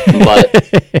actor,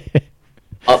 but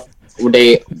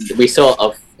we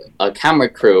saw a camera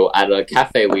crew at a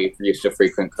cafe we used to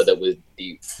frequent, because it was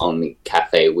the only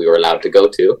cafe we were allowed to go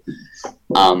to.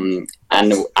 And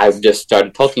I just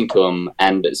started talking to him,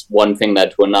 and one thing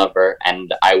led to another,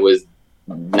 and I was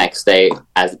next day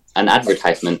as an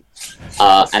advertisement.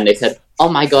 And they said, "Oh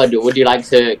my God, would you like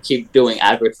to keep doing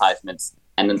advertisements?"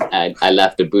 And then I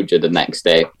left Abuja the next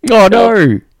day. Oh,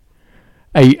 no!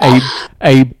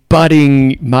 a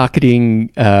budding marketing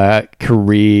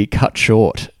career cut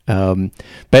short.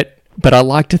 But I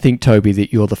like to think, Toby,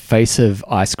 that you're the face of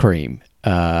ice cream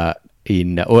or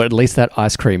at least that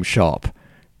ice cream shop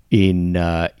in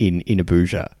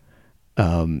Abuja.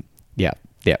 Yeah.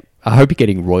 I hope you're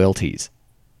getting royalties.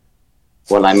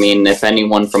 Well, I mean, if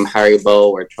anyone from Haribo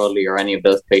or Trolley or any of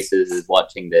those places is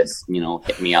watching this,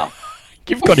 hit me up.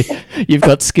 You've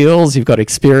got skills, you've got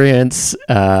experience.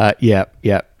 Yeah.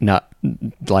 No,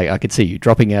 like I could see you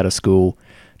dropping out of school,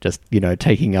 just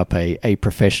taking up a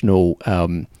professional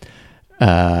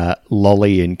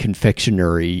lolly and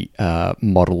confectionery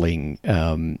modeling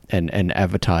and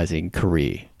advertising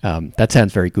career. That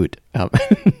sounds very good.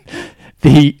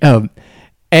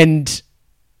 And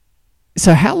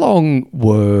so how long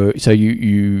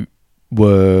you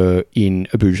were in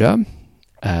Abuja,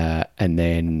 and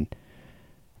then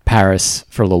Paris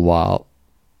for a little while,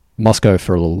 Moscow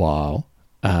for a little while,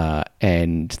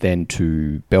 and then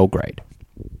to Belgrade?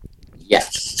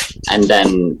 Yes, and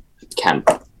then camp.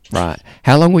 Right.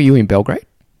 How long were you in Belgrade?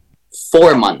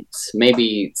 4 months,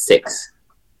 maybe 6.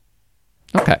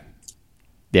 Okay.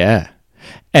 Yeah.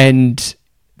 And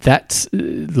that's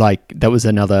that was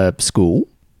another school?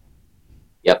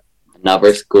 Yep.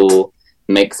 Another school,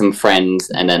 make some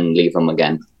friends, and then leave them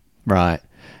again. Right.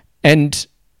 And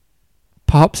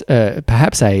perhaps a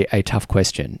tough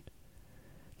question.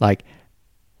 Like,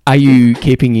 are you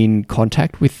keeping in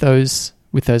contact with those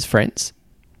friends?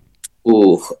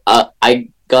 Ooh, I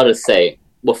gotta say,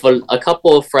 well, for a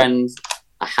couple of friends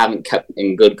I haven't kept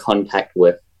in good contact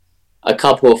with. A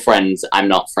couple of friends I'm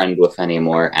not friends with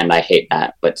anymore, and I hate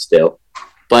that, but still.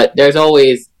 But there's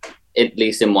always, at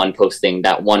least in one posting,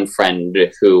 that one friend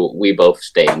who we both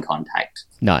stay in contact.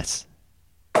 Nice.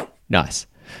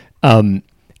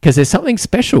 Because there's something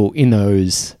special in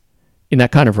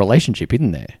that kind of relationship,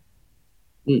 isn't there?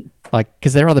 Mm. Like,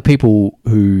 because there are other people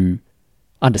who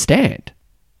understand.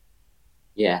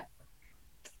 Yeah.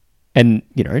 And,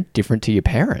 different to your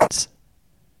parents.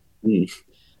 Mm.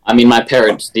 I mean, my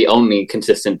parents, the only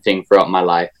consistent thing throughout my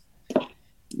life.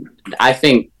 I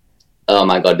think, oh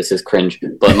my God, this is cringe,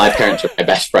 but my parents are my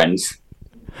best friends.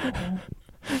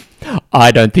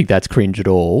 I don't think that's cringe at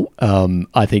all.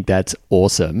 I think that's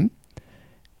awesome.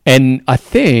 And I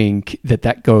think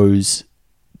that goes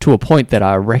to a point that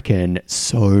I reckon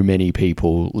so many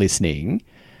people listening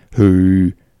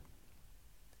who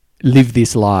live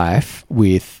this life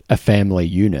with a family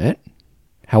unit,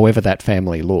 however that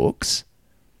family looks,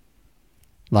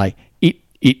 like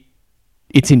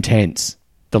it's intense.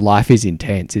 The life is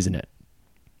intense, isn't it?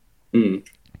 Mm.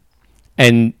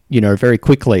 And, very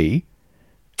quickly,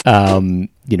 you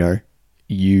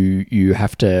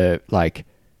have to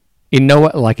in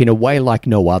a way like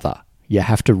no other, you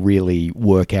have to really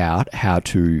work out how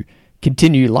to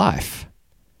continue life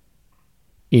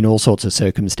in all sorts of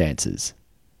circumstances.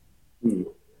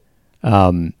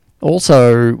 Mm.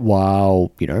 Also,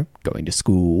 while, going to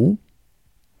school,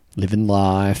 living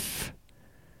life,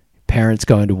 parents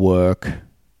going to work,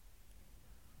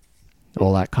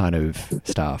 all that kind of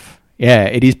stuff. Yeah,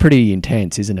 it is pretty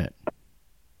intense, isn't it?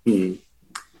 Mm.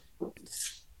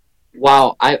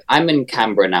 Wow, I'm in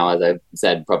Canberra now, as I've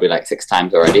said probably 6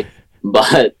 times already.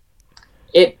 But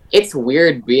it's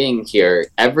weird being here.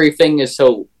 Everything is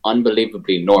so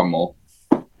unbelievably normal.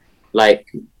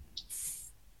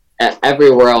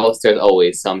 Everywhere else, there's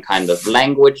always some kind of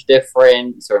language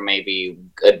difference or maybe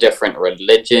a different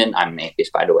religion. I'm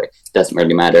atheist, by the way. Doesn't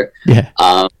really matter. Yeah.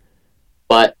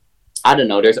 But I don't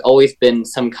know. There's always been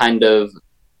some kind of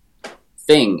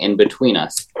thing in between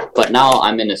us. But now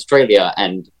I'm in Australia,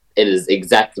 and it is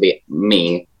exactly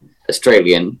me,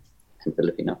 Australian and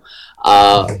Filipino.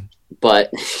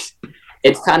 But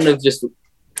it's kind of just...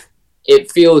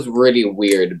 It feels really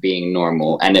weird being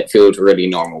normal, and it feels really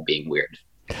normal being weird.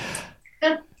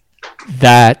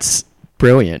 That's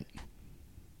brilliant.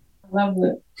 I love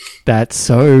it. That's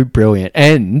so brilliant.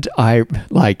 And I'm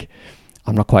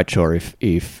not quite sure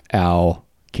if our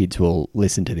kids will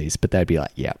listen to this, but they'd be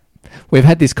like, yeah, we've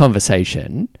had this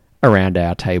conversation around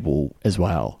our table as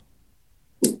well.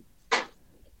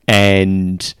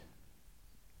 And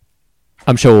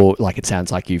I'm sure it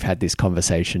sounds like you've had this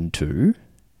conversation too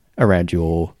around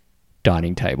your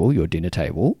dining table, your dinner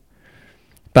table.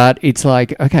 But it's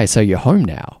okay, so you're home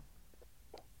now.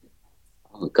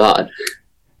 Oh, God.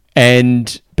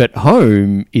 But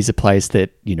home is a place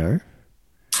that,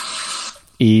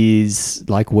 is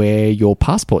where your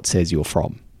passport says you're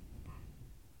from.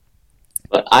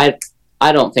 But I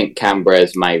don't think Canberra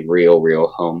is my real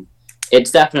home.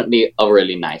 It's definitely a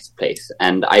really nice place,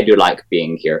 and I do like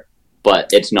being here, but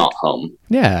it's not home.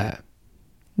 Yeah.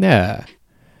 Yeah.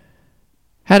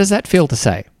 How does that feel to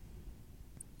say?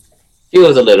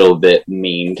 Feels a little bit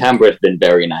mean. Canberra's been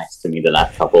very nice to me the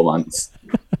last couple of months.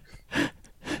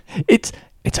 It's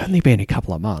only been a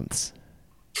couple of months.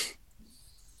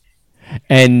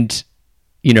 And,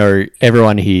 you know,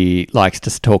 everyone here likes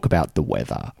to talk about the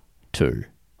weather, too.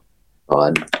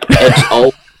 God,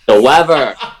 it's the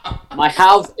weather. My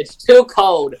house, it's too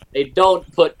cold. They don't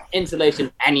put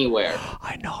insulation anywhere.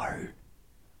 I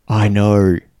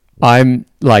know. I'm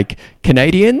like,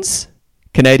 Canadians,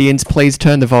 please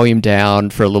turn the volume down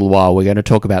for a little while. We're going to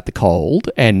talk about the cold,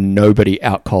 and nobody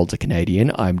out-colds a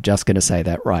Canadian. I'm just going to say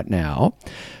that right now.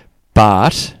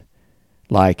 But,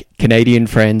 like, Canadian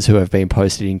friends who have been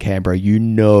posted in Canberra, you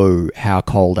know how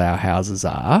cold our houses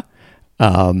are.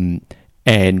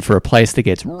 And for a place that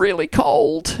gets really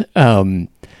cold, in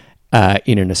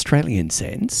an Australian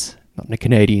sense, not in a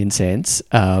Canadian sense,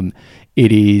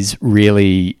 it is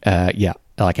really,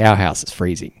 like our house is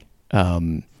freezing.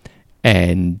 And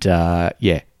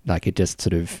like it just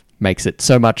sort of makes it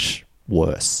so much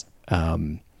worse.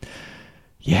 Like,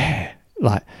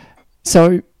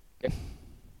 so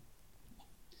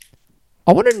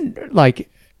I want to, like,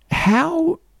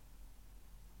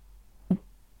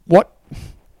 what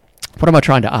am I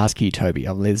trying to ask you, Toby?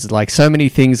 There's like so many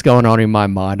things going on in my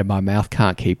mind and my mouth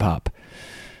can't keep up.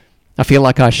 I feel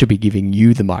like I should be giving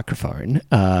you the microphone.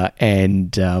 But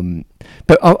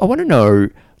I want to know,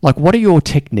 like, what are your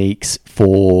techniques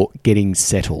for getting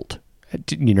settled?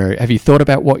 You know, have you thought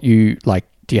about what you, like,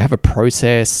 do you have a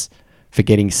process for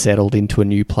getting settled into a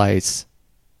new place?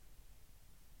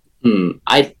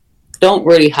 I don't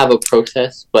really have a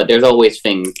process, but there's always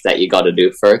things that you got to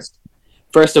do first.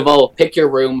 First of all, pick your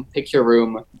room.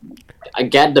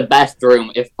 Get the best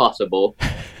room if possible.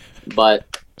 But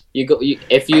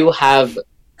if you have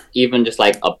even just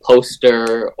like a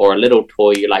poster or a little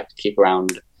toy you like to keep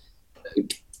around,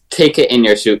 take it in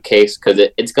your suitcase because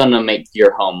it's going to make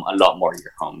your home a lot more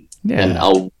your home than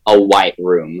a white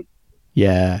room.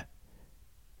 Yeah.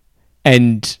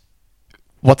 And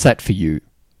what's that for you?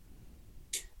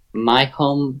 My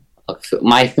home,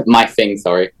 my thing,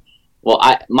 sorry. Well,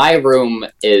 my room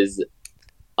is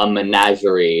a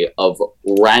menagerie of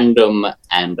random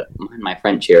and, my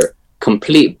French here,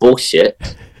 complete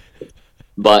bullshit.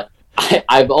 But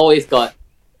I've always got...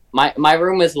 My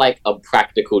room is like a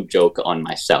practical joke on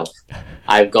myself.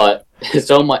 I've got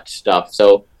so much stuff.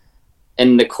 So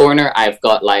in the corner, I've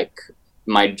got like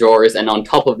my drawers. And on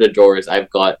top of the drawers, I've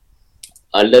got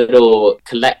a little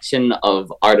collection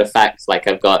of artifacts. Like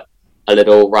I've got a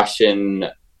little Russian...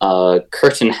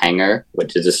 curtain hanger,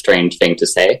 which is a strange thing to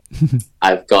say.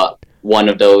 I've got one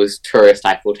of those tourist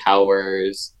Eiffel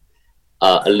Towers,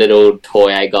 a little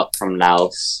toy I got from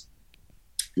Laos.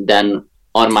 Then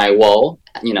on my wall,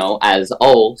 you know, as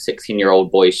all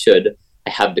 16-year-old boys should, I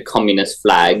have the communist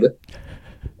flag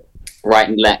right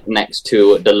next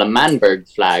to the L'Manberg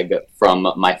flag from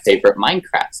my favorite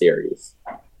Minecraft series.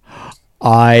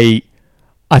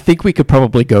 I think we could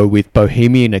probably go with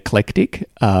Bohemian Eclectic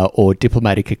or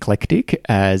Diplomatic Eclectic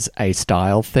as a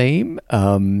style theme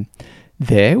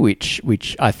there,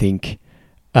 which I think,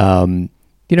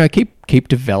 you know, keep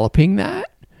developing that.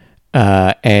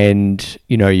 And,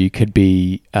 you know, you could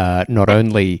be not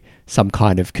only some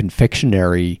kind of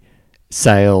confectionery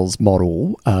sales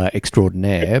model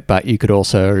extraordinaire, but you could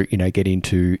also, you know, get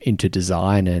into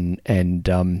design and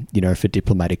you know, for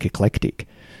Diplomatic Eclectic.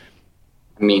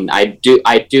 I mean, I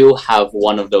do have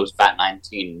one of those Fat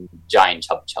 19 giant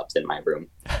chup-chups in my room.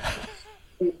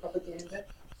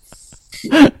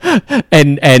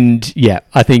 and yeah,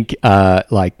 I think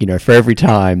like, you know, for every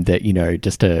time that, you know,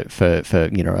 just for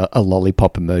you know, a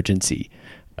lollipop emergency,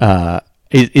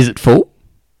 is it full?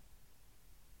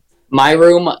 My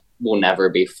room will never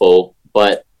be full,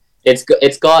 but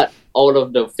it's got all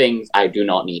of the things I do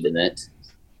not need in it.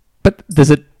 But does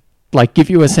it, like, give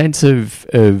you a sense of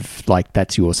like,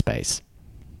 that's your space?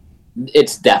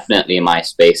 It's definitely my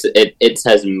space. It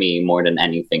says me more than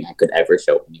anything I could ever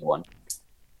show anyone.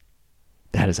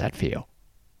 How does that feel?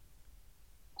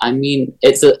 I mean,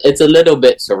 it's a little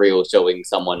bit surreal showing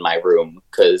someone my room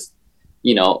because,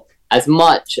 you know, as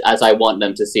much as I want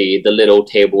them to see the little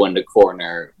table in the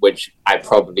corner, which I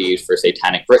probably use for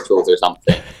satanic rituals or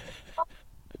something.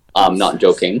 Not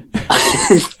joking.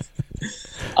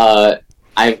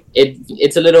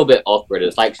 It's a little bit awkward.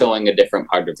 It's like showing a different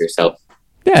part of yourself.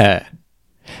 Yeah,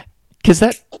 because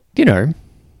that, you know,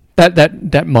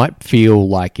 that might feel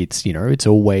like it's, you know, it's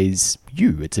always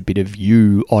you. It's a bit of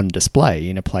you on display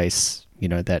in a place, you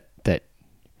know, that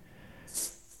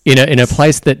in a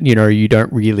place that, you know, you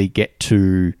don't really get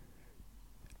to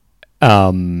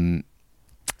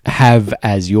have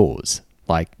as yours.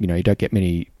 like, you know, you don't get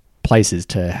many places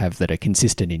to have that are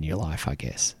consistent in your life, I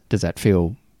guess. Does that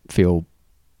feel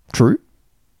true?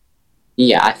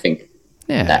 Yeah, I think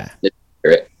that's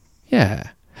accurate.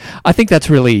 Yeah. I think that's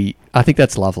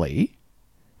lovely.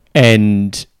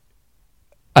 And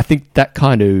I think that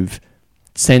kind of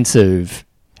sense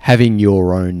having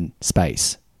your own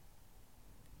space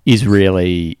is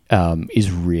really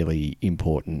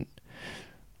important.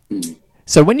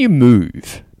 So when you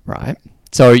move, right?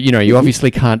 So, you know, you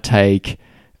obviously can't take,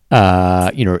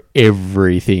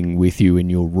 everything with you in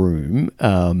your room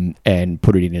and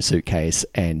put it in a suitcase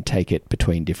and take it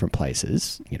between different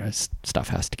places. You know, stuff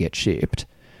has to get shipped.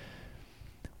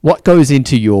 What goes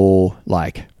into your,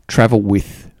 like, travel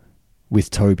with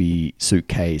Toby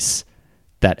suitcase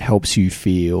that helps you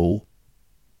feel,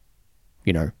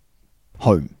 you know,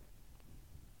 home?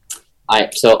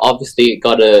 So obviously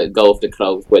gotta go with the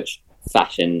clothes, which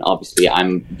fashion, obviously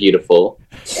I'm beautiful.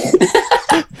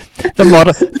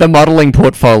 The modeling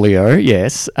portfolio,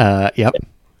 yes. Yep.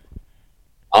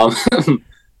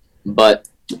 But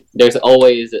there's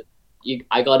always,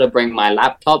 I gotta bring my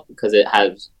laptop because it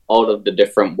has all of the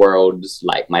different worlds,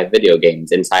 like my video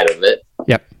games inside of it.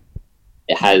 Yep.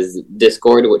 It has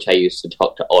Discord, which I use to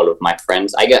talk to all of my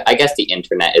friends. I guess the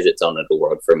internet is its own little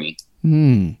world for me.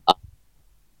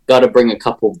 Gotta bring a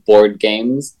couple board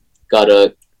games. Got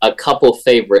a couple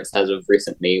favorites as of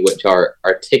recently, which are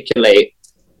Articulate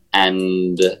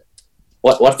and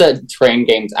what's the train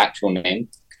game's actual name?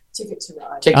 Ticket to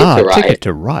Ride. Ticket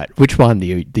to Ride. Which one?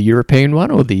 The European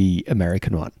one or the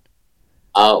American one?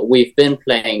 We've been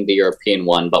playing the European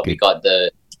one, but we got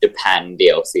the Japan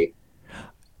DLC.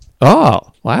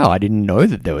 Oh, wow. I didn't know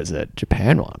that there was a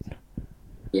Japan one.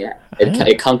 Yeah.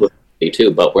 It comes with it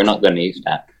too, but we're not going to use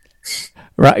that.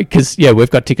 Right, because, yeah, we've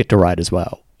got Ticket to Ride as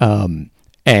well.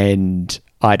 And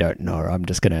I don't know. I'm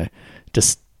just going to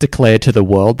just declare to the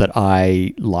world that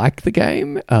I like the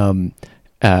game. I'm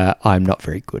not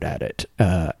very good at it.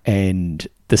 And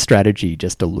the strategy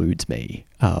just eludes me.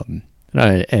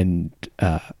 But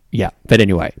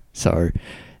anyway, so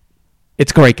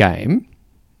it's a great game.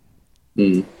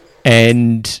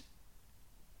 And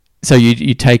so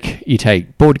you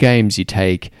take board games, you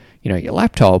take, you know, your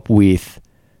laptop with,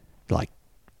 like,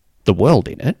 the world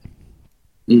in it.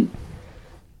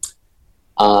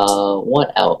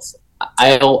 What else?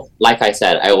 Like I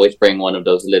said, I always bring one of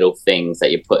those little things that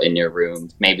you put in your room.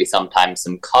 Maybe sometimes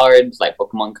some cards, like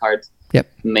Pokemon cards.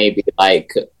 Yep. Maybe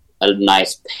like a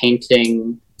nice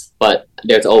painting. But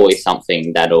there's always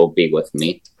something that'll be with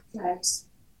me. Nice.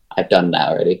 I've done that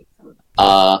already.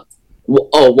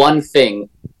 One thing.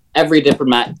 Every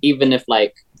diplomat, even if,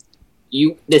 like,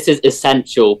 this is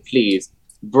essential, please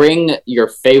bring your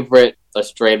favorite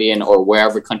Australian or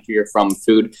wherever country you're from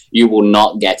food. You will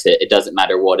not get it. It doesn't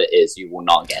matter what it is. You will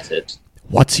not get it.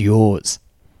 What's yours?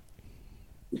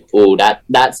 Oh,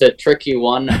 that's a tricky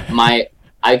one. I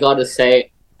gotta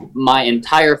say, my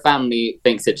entire family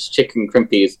thinks it's chicken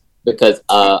crimpies because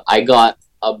I got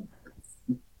an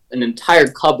entire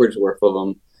cupboard's worth of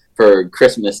them for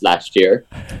Christmas last year.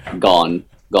 Gone.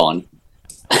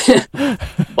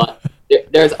 But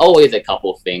there's always a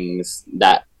couple things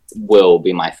that will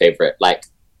be my favorite, like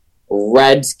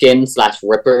Redskin /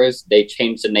 Rippers. They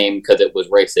changed the name because it was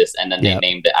racist, and then they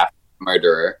named it after a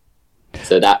murderer.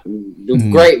 So that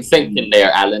great thinking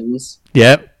there, Allens.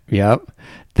 Yep.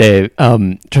 They're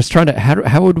just trying to.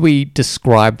 How would we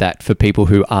describe that for people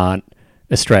who aren't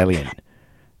Australian?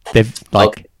 They're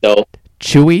like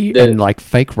chewy and like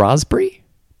fake raspberry.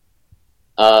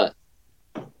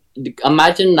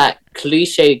 Imagine that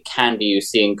cliche candy you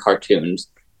see in cartoons.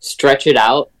 Stretch it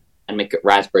out and make it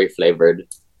raspberry flavored.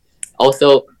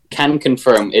 Also, can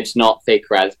confirm it's not fake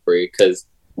raspberry because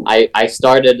I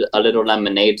started a little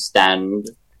lemonade stand,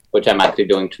 which I'm actually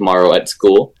doing tomorrow at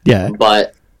school. Yeah.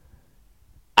 But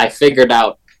I figured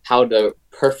out how to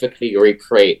perfectly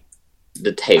recreate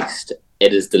the taste.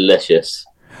 It is delicious.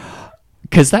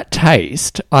 Because that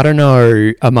taste, I don't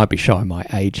know, I might be showing my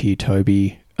age here,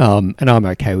 Toby, and I'm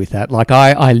okay with that. Like,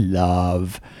 I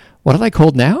love, what are they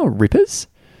called now? Rippers?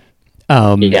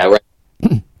 Yeah, right.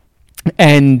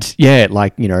 And, yeah,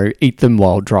 like, you know, eat them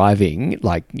while driving,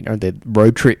 like, you know, the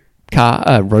road trip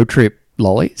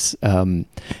lollies.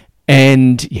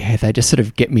 And, yeah, they just sort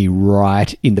of get me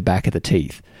right in the back of the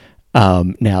teeth.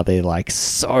 Now they're, like,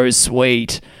 so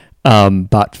sweet.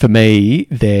 But for me,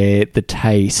 they're the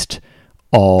taste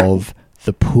of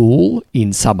the pool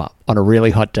in summer on a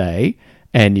really hot day,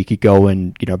 and you could go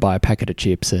and, you know, buy a packet of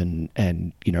chips and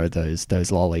you know,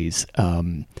 those lollies,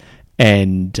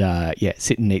 and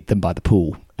sit and eat them by the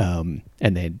pool, and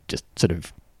then just sort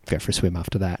of go for a swim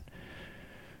after that.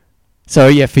 So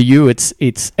yeah, for you, it's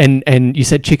and you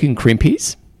said chicken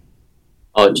crimpies.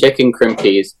 Oh, chicken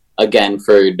crimpies, again,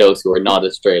 for those who are not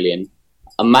Australian.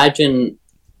 Imagine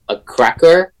a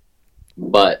cracker,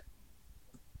 but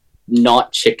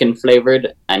not chicken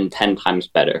flavored and 10 times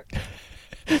better.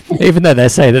 Even though they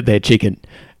say that they're chicken.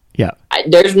 Yeah.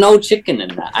 There's no chicken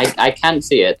in that. I can't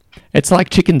see it. It's like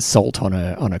chicken salt on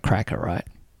a cracker, right?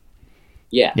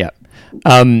 Yeah. Yeah.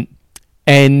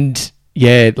 And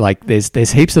yeah, like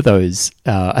there's heaps of those.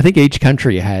 I think each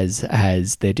country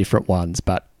has their different ones,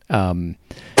 but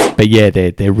yeah,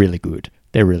 they're really good.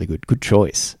 They're really good. Good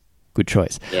choice.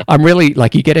 Yeah. I'm really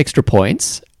like, you get extra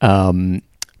points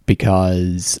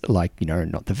because, like, you know,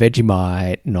 not the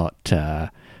Vegemite, not. Oh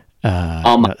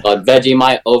my god,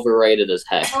 Vegemite overrated as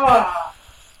heck.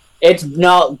 It's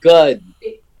not good.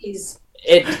 It is.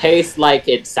 It tastes like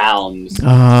it sounds.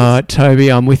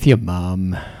 Toby, I'm with your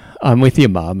mum.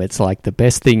 It's like the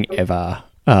best thing ever.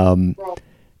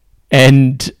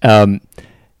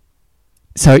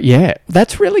 So yeah,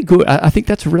 that's really good. I think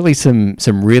that's really some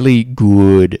really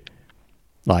good,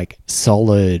 like,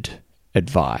 solid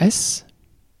advice.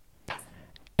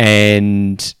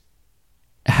 And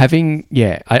having,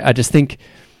 I just think,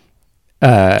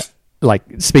 like,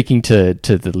 speaking to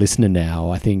the listener now,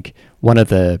 I think one of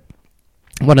the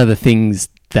things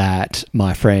that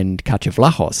my friend Katja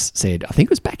Vlahos said, I think it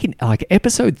was back in like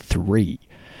episode 3,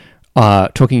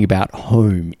 talking about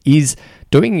home, is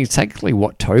doing exactly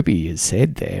what Toby has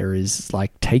said there, is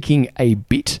like taking a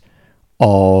bit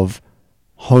of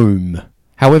home,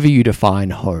 however you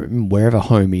define home, wherever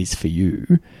home is for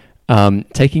you,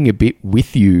 taking a bit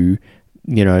with you,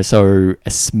 you know, so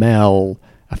a smell,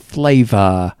 a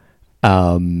flavor,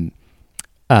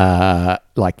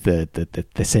 like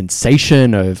the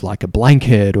sensation of like a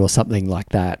blanket or something like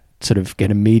that, sort of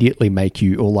can immediately make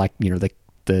you, or like, you know, the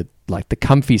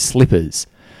comfy slippers,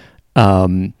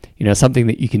 you know, something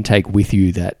that you can take with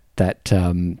you that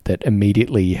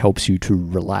immediately helps you to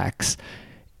relax,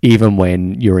 even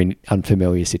when you're in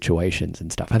unfamiliar situations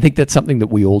and stuff. I think that's something that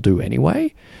we all do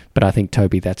anyway, but I think,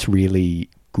 Toby, that's really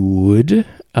good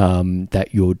that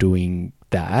you're doing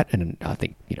that, and I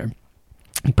think, you know,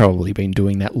 you've probably been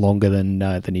doing that longer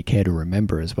than you care to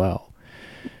remember as well.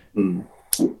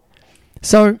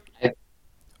 So,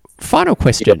 final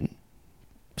question.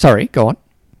 Sorry, go on.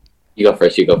 You go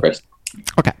first.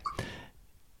 Okay.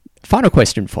 Final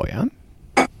question for you.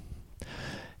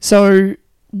 So,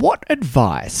 what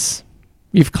advice,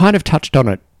 you've kind of touched on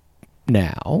it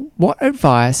now, what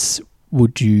advice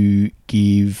would you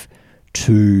give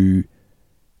to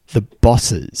the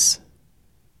bosses?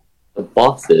 The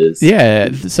bosses?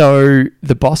 Yeah, so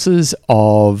the bosses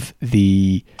of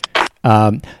the...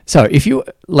 so if you...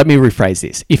 Let me rephrase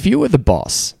this. If you were the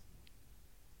boss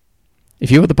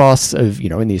of, you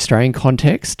know, in the Australian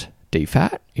context,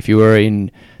 DFAT, if you were in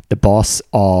the boss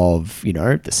of, you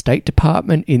know, the State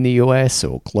Department in the US,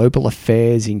 or global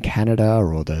affairs in Canada,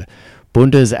 or the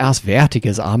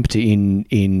Bundesauswärtiges Amt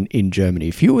in Germany,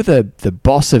 if you were the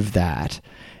boss of that,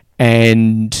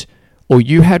 or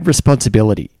you had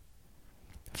responsibility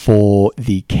for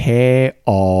the care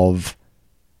of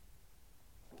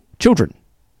children,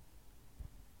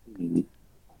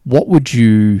 what would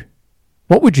you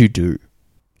do?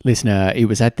 Listener, it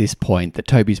was at this point that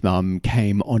Toby's mum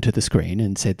came onto the screen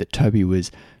and said that Toby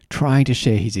was trying to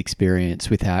share his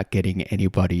experience without getting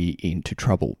anybody into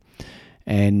trouble.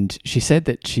 And she said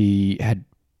that she had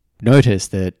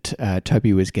noticed that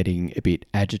Toby was getting a bit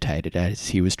agitated as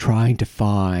he was trying to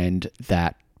find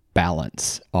that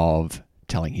balance of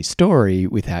telling his story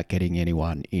without getting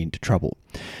anyone into trouble.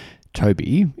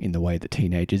 Toby, in the way that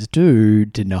teenagers do,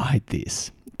 denied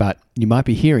this. But you might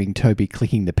be hearing Toby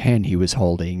clicking the pen he was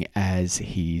holding as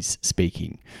he's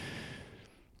speaking.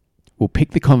 We'll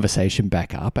pick the conversation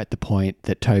back up at the point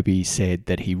that Toby said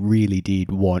that he really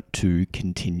did want to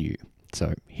continue.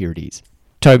 So here it is.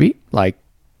 Toby, like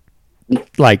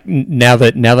now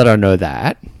that I know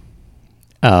that,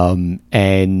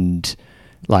 and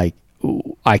like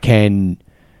I can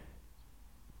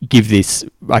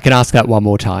ask that one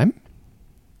more time,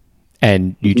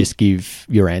 and you just give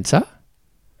your answer.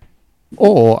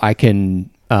 Or I can,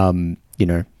 you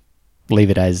know, leave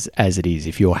it as it is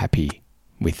if you're happy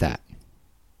with that.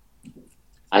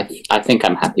 I think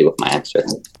I'm happy with my answer.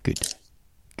 Good.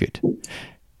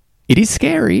 It is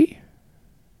scary.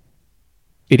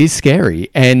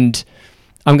 And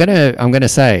I'm gonna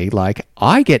say, like,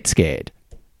 I get scared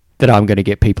that I'm gonna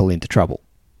get people into trouble.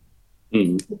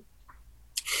 I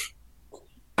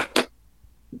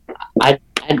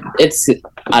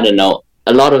don't know.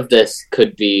 A lot of this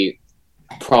could be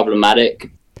problematic.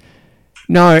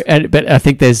 but I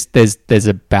think there's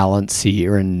a balance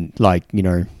here, and like, you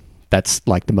know, that's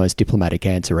like the most diplomatic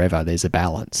answer ever. There's a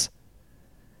balance,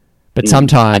 but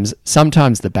sometimes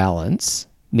the balance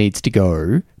needs to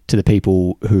go to the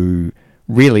people who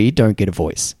really don't get a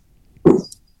voice.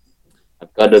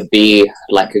 I've got to be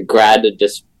like a grad and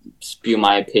just spew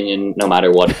my opinion no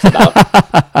matter what it's about.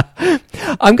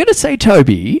 I'm going to say,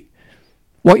 Toby,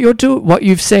 what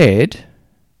you've said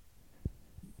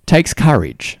takes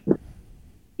courage.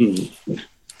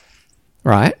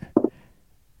 Right?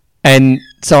 And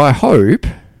so I hope,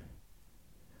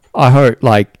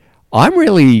 like, I'm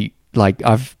really, like,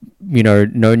 I've, you know,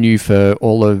 known you for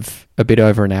all of a bit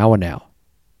over an hour now.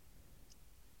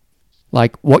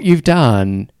 Like, what you've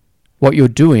done, what you're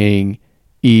doing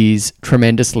is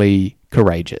tremendously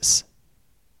courageous.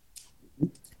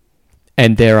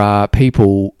 And there are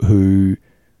people who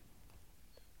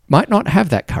might not have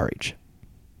that courage,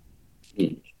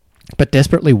 but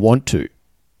desperately want to.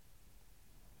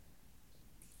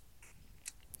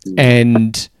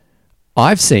 And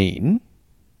I've seen,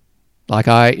 like,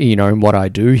 you know, in what I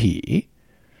do here,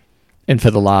 and for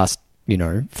the last, you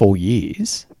know, 4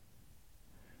 years,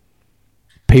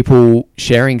 people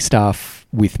sharing stuff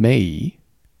with me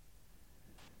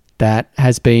that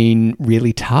has been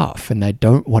really tough, and they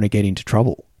don't want to get into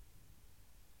trouble.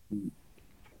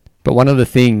 But one of the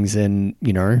things, and,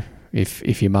 you know,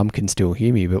 if your mum can still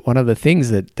hear me, but one of the things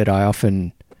that I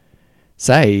often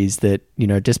say is that, you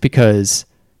know, just because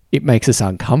it makes us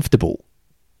uncomfortable,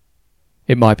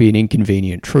 it might be an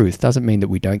inconvenient truth, doesn't mean that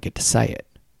we don't get to say it.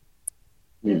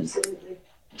 Absolutely.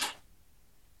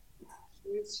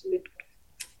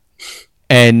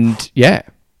 And yeah.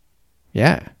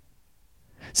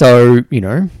 So, you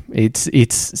know,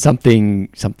 it's something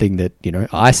that, you know,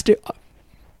 I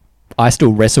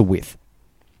still wrestle with.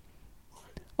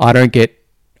 I don't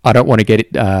want to get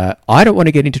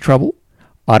into trouble.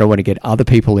 I don't want to get other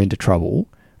people into trouble,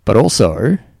 but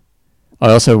also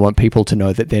I also want people to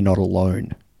know that they're not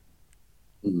alone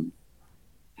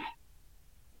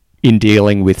in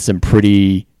dealing with some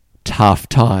pretty tough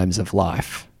times of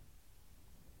life.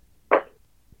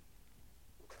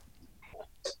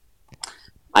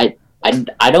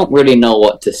 I don't really know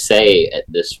what to say at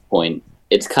this point.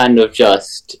 It's kind of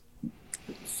just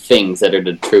things that are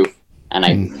the truth, and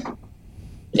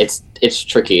it's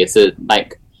tricky. It's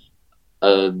like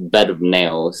a bed of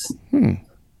nails.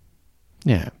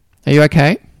 Yeah. Are you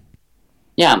okay?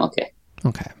 Yeah, I'm okay.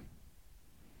 Okay.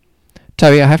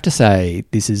 Toby, I have to say,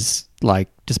 this is like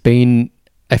just been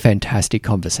a fantastic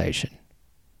conversation.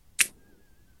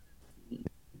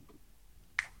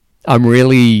 I'm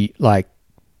really, like,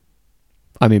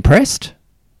 I'm impressed.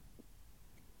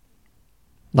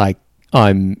 Like,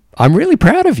 I'm really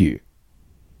proud of you.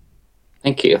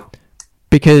 Thank you.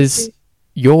 Because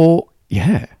your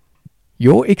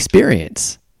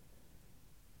experience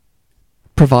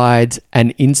provides an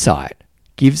insight,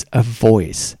 gives a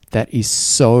voice that is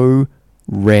so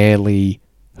rarely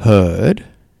heard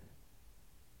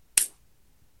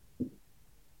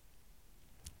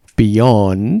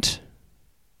beyond,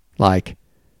 like,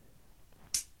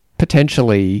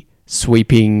 potentially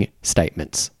sweeping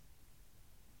statements.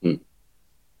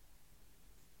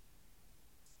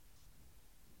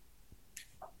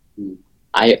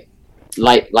 I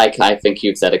I think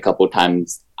you've said a couple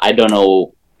times, I don't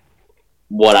know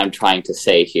what I'm trying to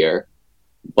say here,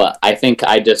 but I think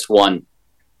I just want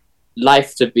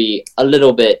life to be a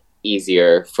little bit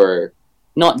easier for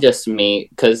not just me,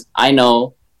 because I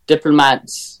know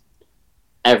diplomats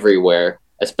everywhere,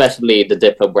 especially the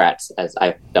diplobrats, as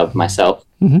I've dubbed myself,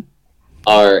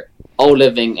 are all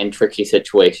living in tricky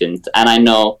situations. And I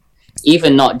know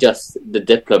even not just the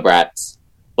diplobrats,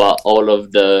 but all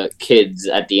of the kids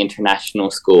at the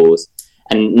international schools,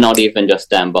 and not even just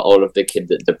them, but all of the kids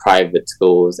at the private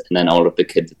schools, and then all of the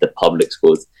kids at the public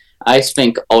schools. I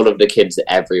think all of the kids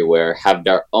everywhere have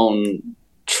their own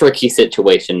tricky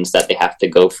situations that they have to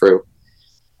go through.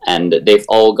 And they've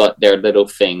all got their little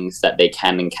things that they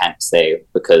can and can't say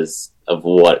because of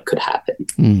what could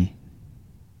happen.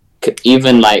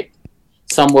 Even like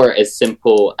somewhere as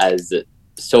simple as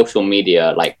social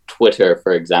media, like Twitter,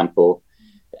 for example,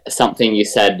 something you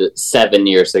said 7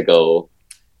 years ago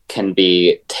can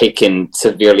be taken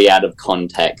severely out of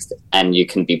context and you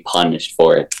can be punished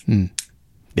for it.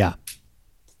 Yeah.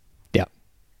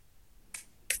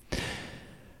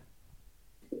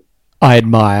 I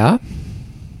admire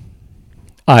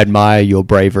your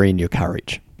bravery and your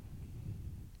courage.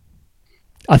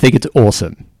 I think it's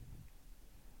awesome.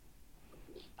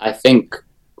 I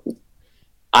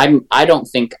don't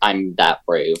think I'm that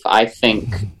brave. I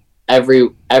think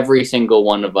every single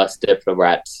one of us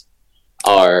diplomats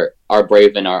are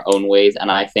brave in our own ways, and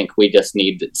I think we just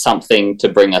need something to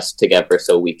bring us together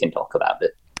so we can talk about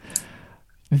it.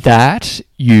 That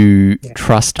you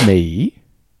trust me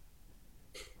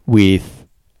with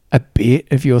a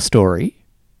bit of your story,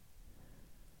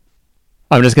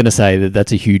 I'm just going to say that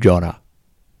that's a huge honor.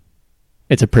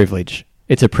 It's a privilege.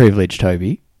 It's a privilege,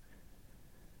 Toby.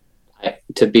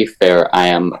 To be fair, I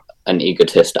am an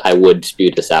egotist. I would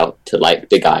spew this out to like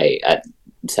the guy at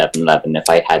 7-Eleven if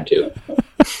I had to.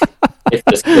 If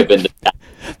just given the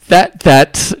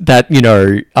that you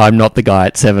know, I'm not the guy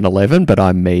at 7-Eleven, but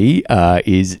I'm me,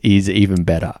 is even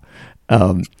better.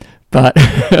 But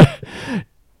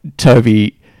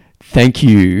Toby, thank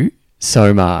you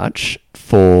so much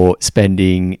for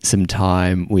spending some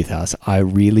time with us. I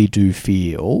really do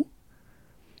feel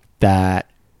that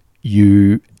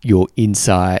your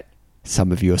insight,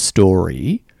 some of your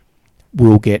story,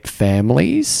 will get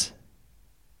families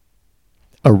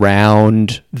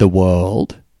around the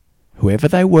world, whoever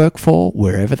they work for,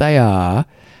 wherever they are,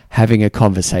 having a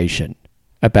conversation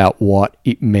about what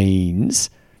it means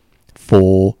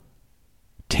for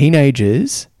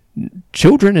teenagers,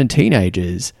 children and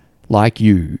teenagers like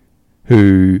you,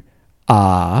 who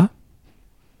are,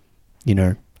 you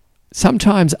know,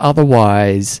 sometimes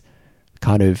otherwise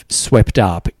kind of swept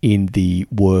up in the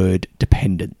word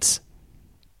dependence.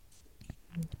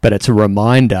 But it's a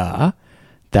reminder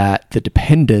that the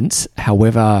dependents,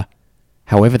 however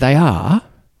they are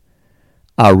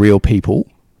real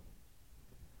people,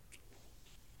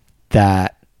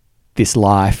 that this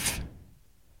life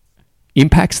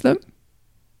impacts them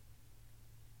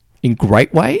in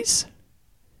great ways,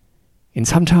 in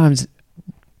sometimes,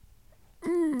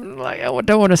 like, I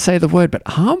don't want to say the word, but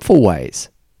harmful ways.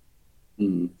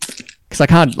 Because I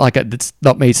can't, like, it's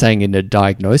not me saying in a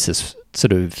diagnosis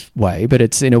sort of way, but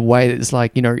it's in a way that's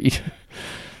like, you know,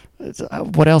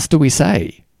 what else do we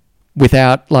say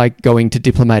without like going to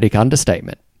diplomatic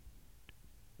understatement?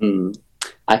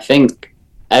 I think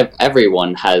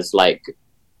everyone has like,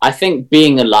 I think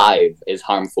being alive is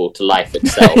harmful to life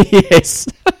itself. Yes.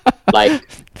 Like,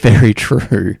 very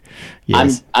true.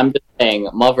 Yes. I'm just saying,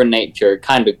 Mother Nature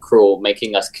kind of cruel,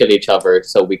 making us kill each other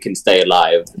so we can stay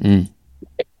alive.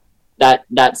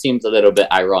 That seems a little bit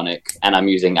ironic, and I'm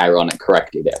using ironic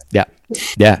correctly there.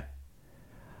 Yeah.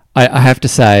 I have to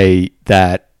say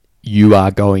that you are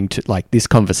going to, like, this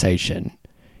conversation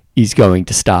is going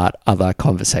to start other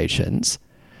conversations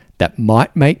that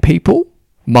might make people,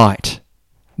 might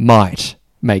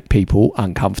make people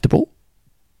uncomfortable.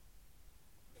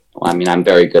 Well, I mean, I'm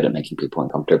very good at making people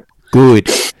uncomfortable. Good.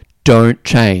 Don't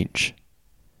change.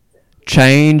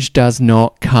 Change does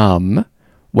not come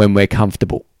when we're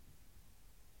comfortable.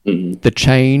 The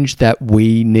change that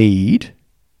we need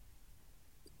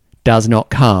does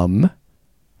not come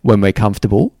when we're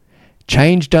comfortable.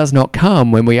 Change does not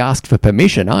come when we ask for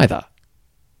permission either.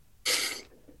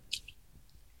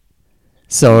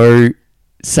 So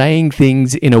saying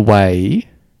things in a way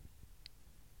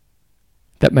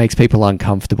that makes people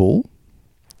uncomfortable,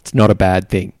 it's not a bad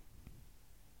thing.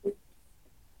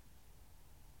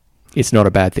 It's not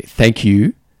a bad thing. Thank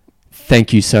you.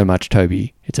 Thank you so much,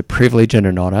 Toby. It's a privilege and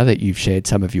an honor that you've shared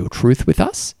some of your truth with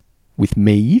us, with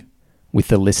me, with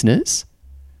the listeners.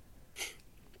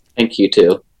 Thank you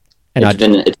too. And it's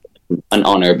been an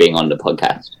honor being on the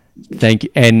podcast. Thank you.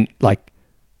 And like,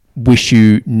 wish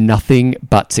you nothing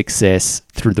but success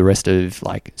through the rest of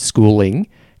like schooling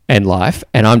and life.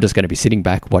 And I'm just going to be sitting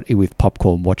back with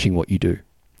popcorn watching what you do.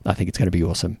 I think it's going to be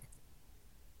awesome.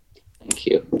 Thank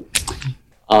you.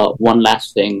 One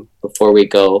last thing before we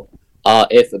go.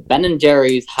 If Ben &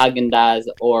 Jerry's, Häagen-Dazs,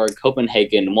 or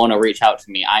Copenhagen want to reach out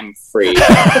to me, I'm free.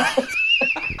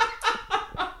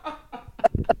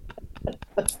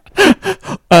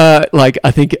 Like,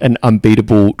 I think an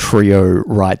unbeatable trio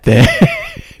right there.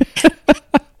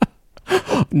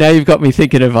 Now you've got me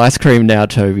thinking of ice cream now,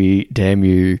 Toby. Damn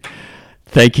you.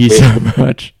 Thank you so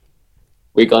much.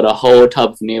 We got a whole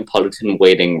tub of Neapolitan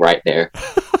waiting right there.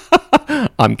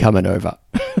 I'm coming over.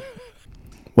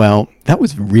 Well, that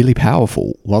was really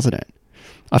powerful, wasn't it?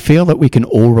 I feel that we can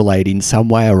all relate in some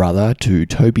way or other to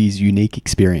Toby's unique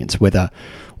experience, whether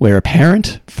we're a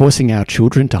parent forcing our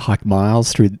children to hike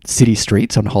miles through city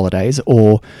streets on holidays,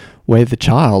 or we're the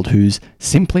child who's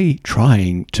simply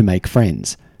trying to make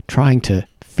friends, trying to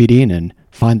fit in and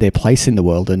find their place in the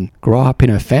world and grow up in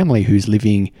a family who's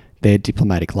living their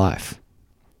diplomatic life.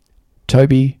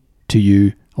 Toby, to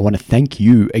you, I want to thank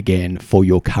you again for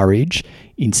your courage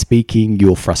in speaking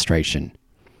your frustration.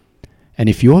 And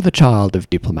if you're the child of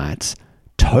diplomats,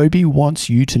 Toby wants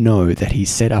you to know that he's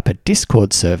set up a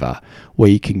Discord server where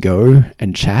you can go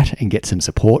and chat and get some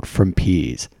support from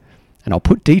peers. And I'll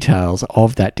put details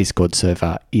of that Discord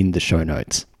server in the show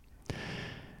notes.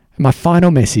 My final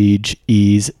message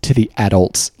is to the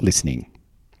adults listening.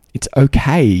 It's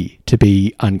okay to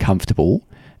be uncomfortable,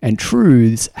 and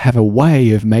truths have a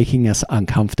way of making us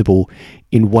uncomfortable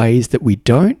in ways that we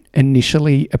don't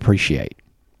initially appreciate.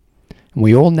 And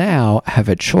we all now have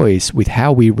a choice with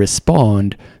how we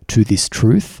respond to this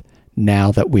truth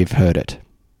now that we've heard it.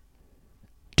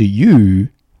 Do you,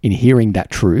 in hearing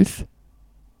that truth,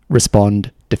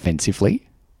 respond defensively?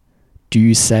 Do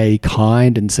you say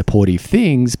kind and supportive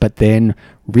things, but then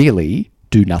really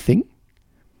do nothing?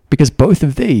 Because both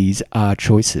of these are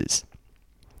choices.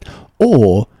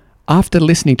 Or, after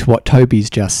listening to what Toby's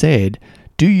just said,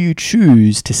 do you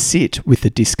choose to sit with the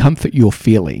discomfort you're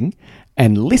feeling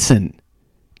and listen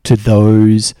to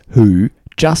those who,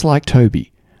 just like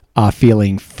Toby, are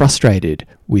feeling frustrated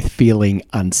with feeling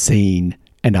unseen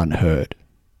and unheard?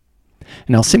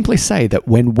 And I'll simply say that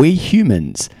when we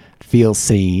humans feel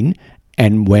seen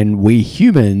and when we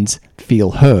humans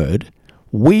feel heard,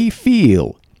 we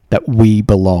feel that we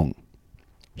belong.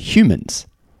 Humans,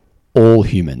 all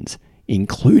humans,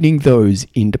 including those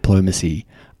in diplomacy,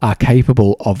 are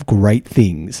capable of great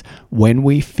things when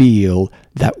we feel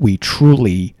that we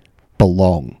truly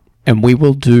belong. And we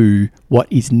will do what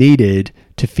is needed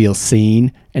to feel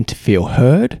seen and to feel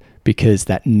heard, because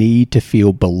that need to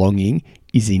feel belonging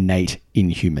is innate in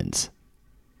humans.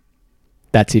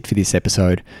 That's it for this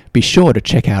episode. Be sure to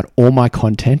check out all my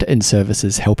content and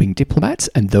services helping diplomats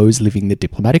and those living the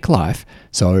diplomatic life,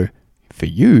 so for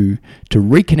you to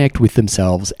reconnect with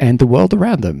themselves and the world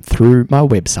around them through my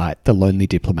website,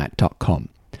 thelonelydiplomat.com.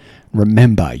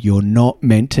 Remember, you're not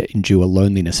meant to endure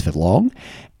loneliness for long,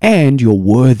 and you're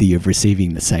worthy of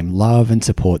receiving the same love and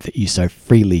support that you so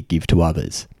freely give to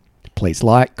others. Please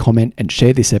like, comment, and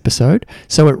share this episode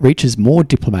so it reaches more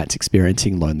diplomats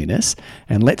experiencing loneliness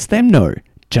and lets them know,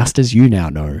 just as you now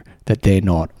know, that they're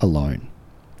not alone.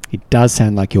 It does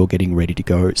sound like you're getting ready to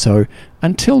go, so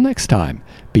until next time,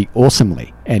 be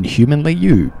awesomely and humanly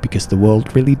you, because the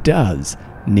world really does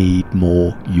need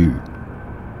more you.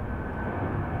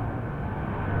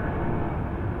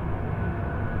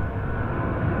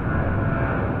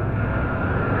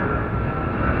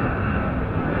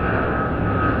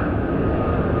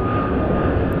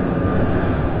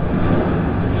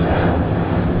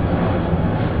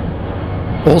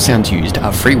 All sounds used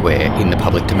are freeware in the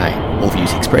public domain. All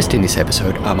views expressed in this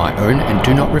episode are my own and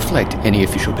do not reflect any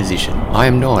official position. I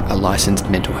am not a licensed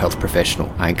mental health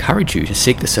professional. I encourage you to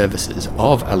seek the services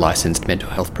of a licensed mental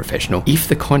health professional if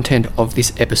the content of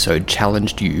this episode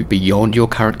challenged you beyond your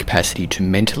current capacity to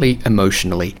mentally,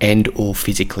 emotionally, and/or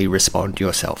physically respond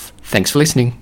yourself. Thanks for listening.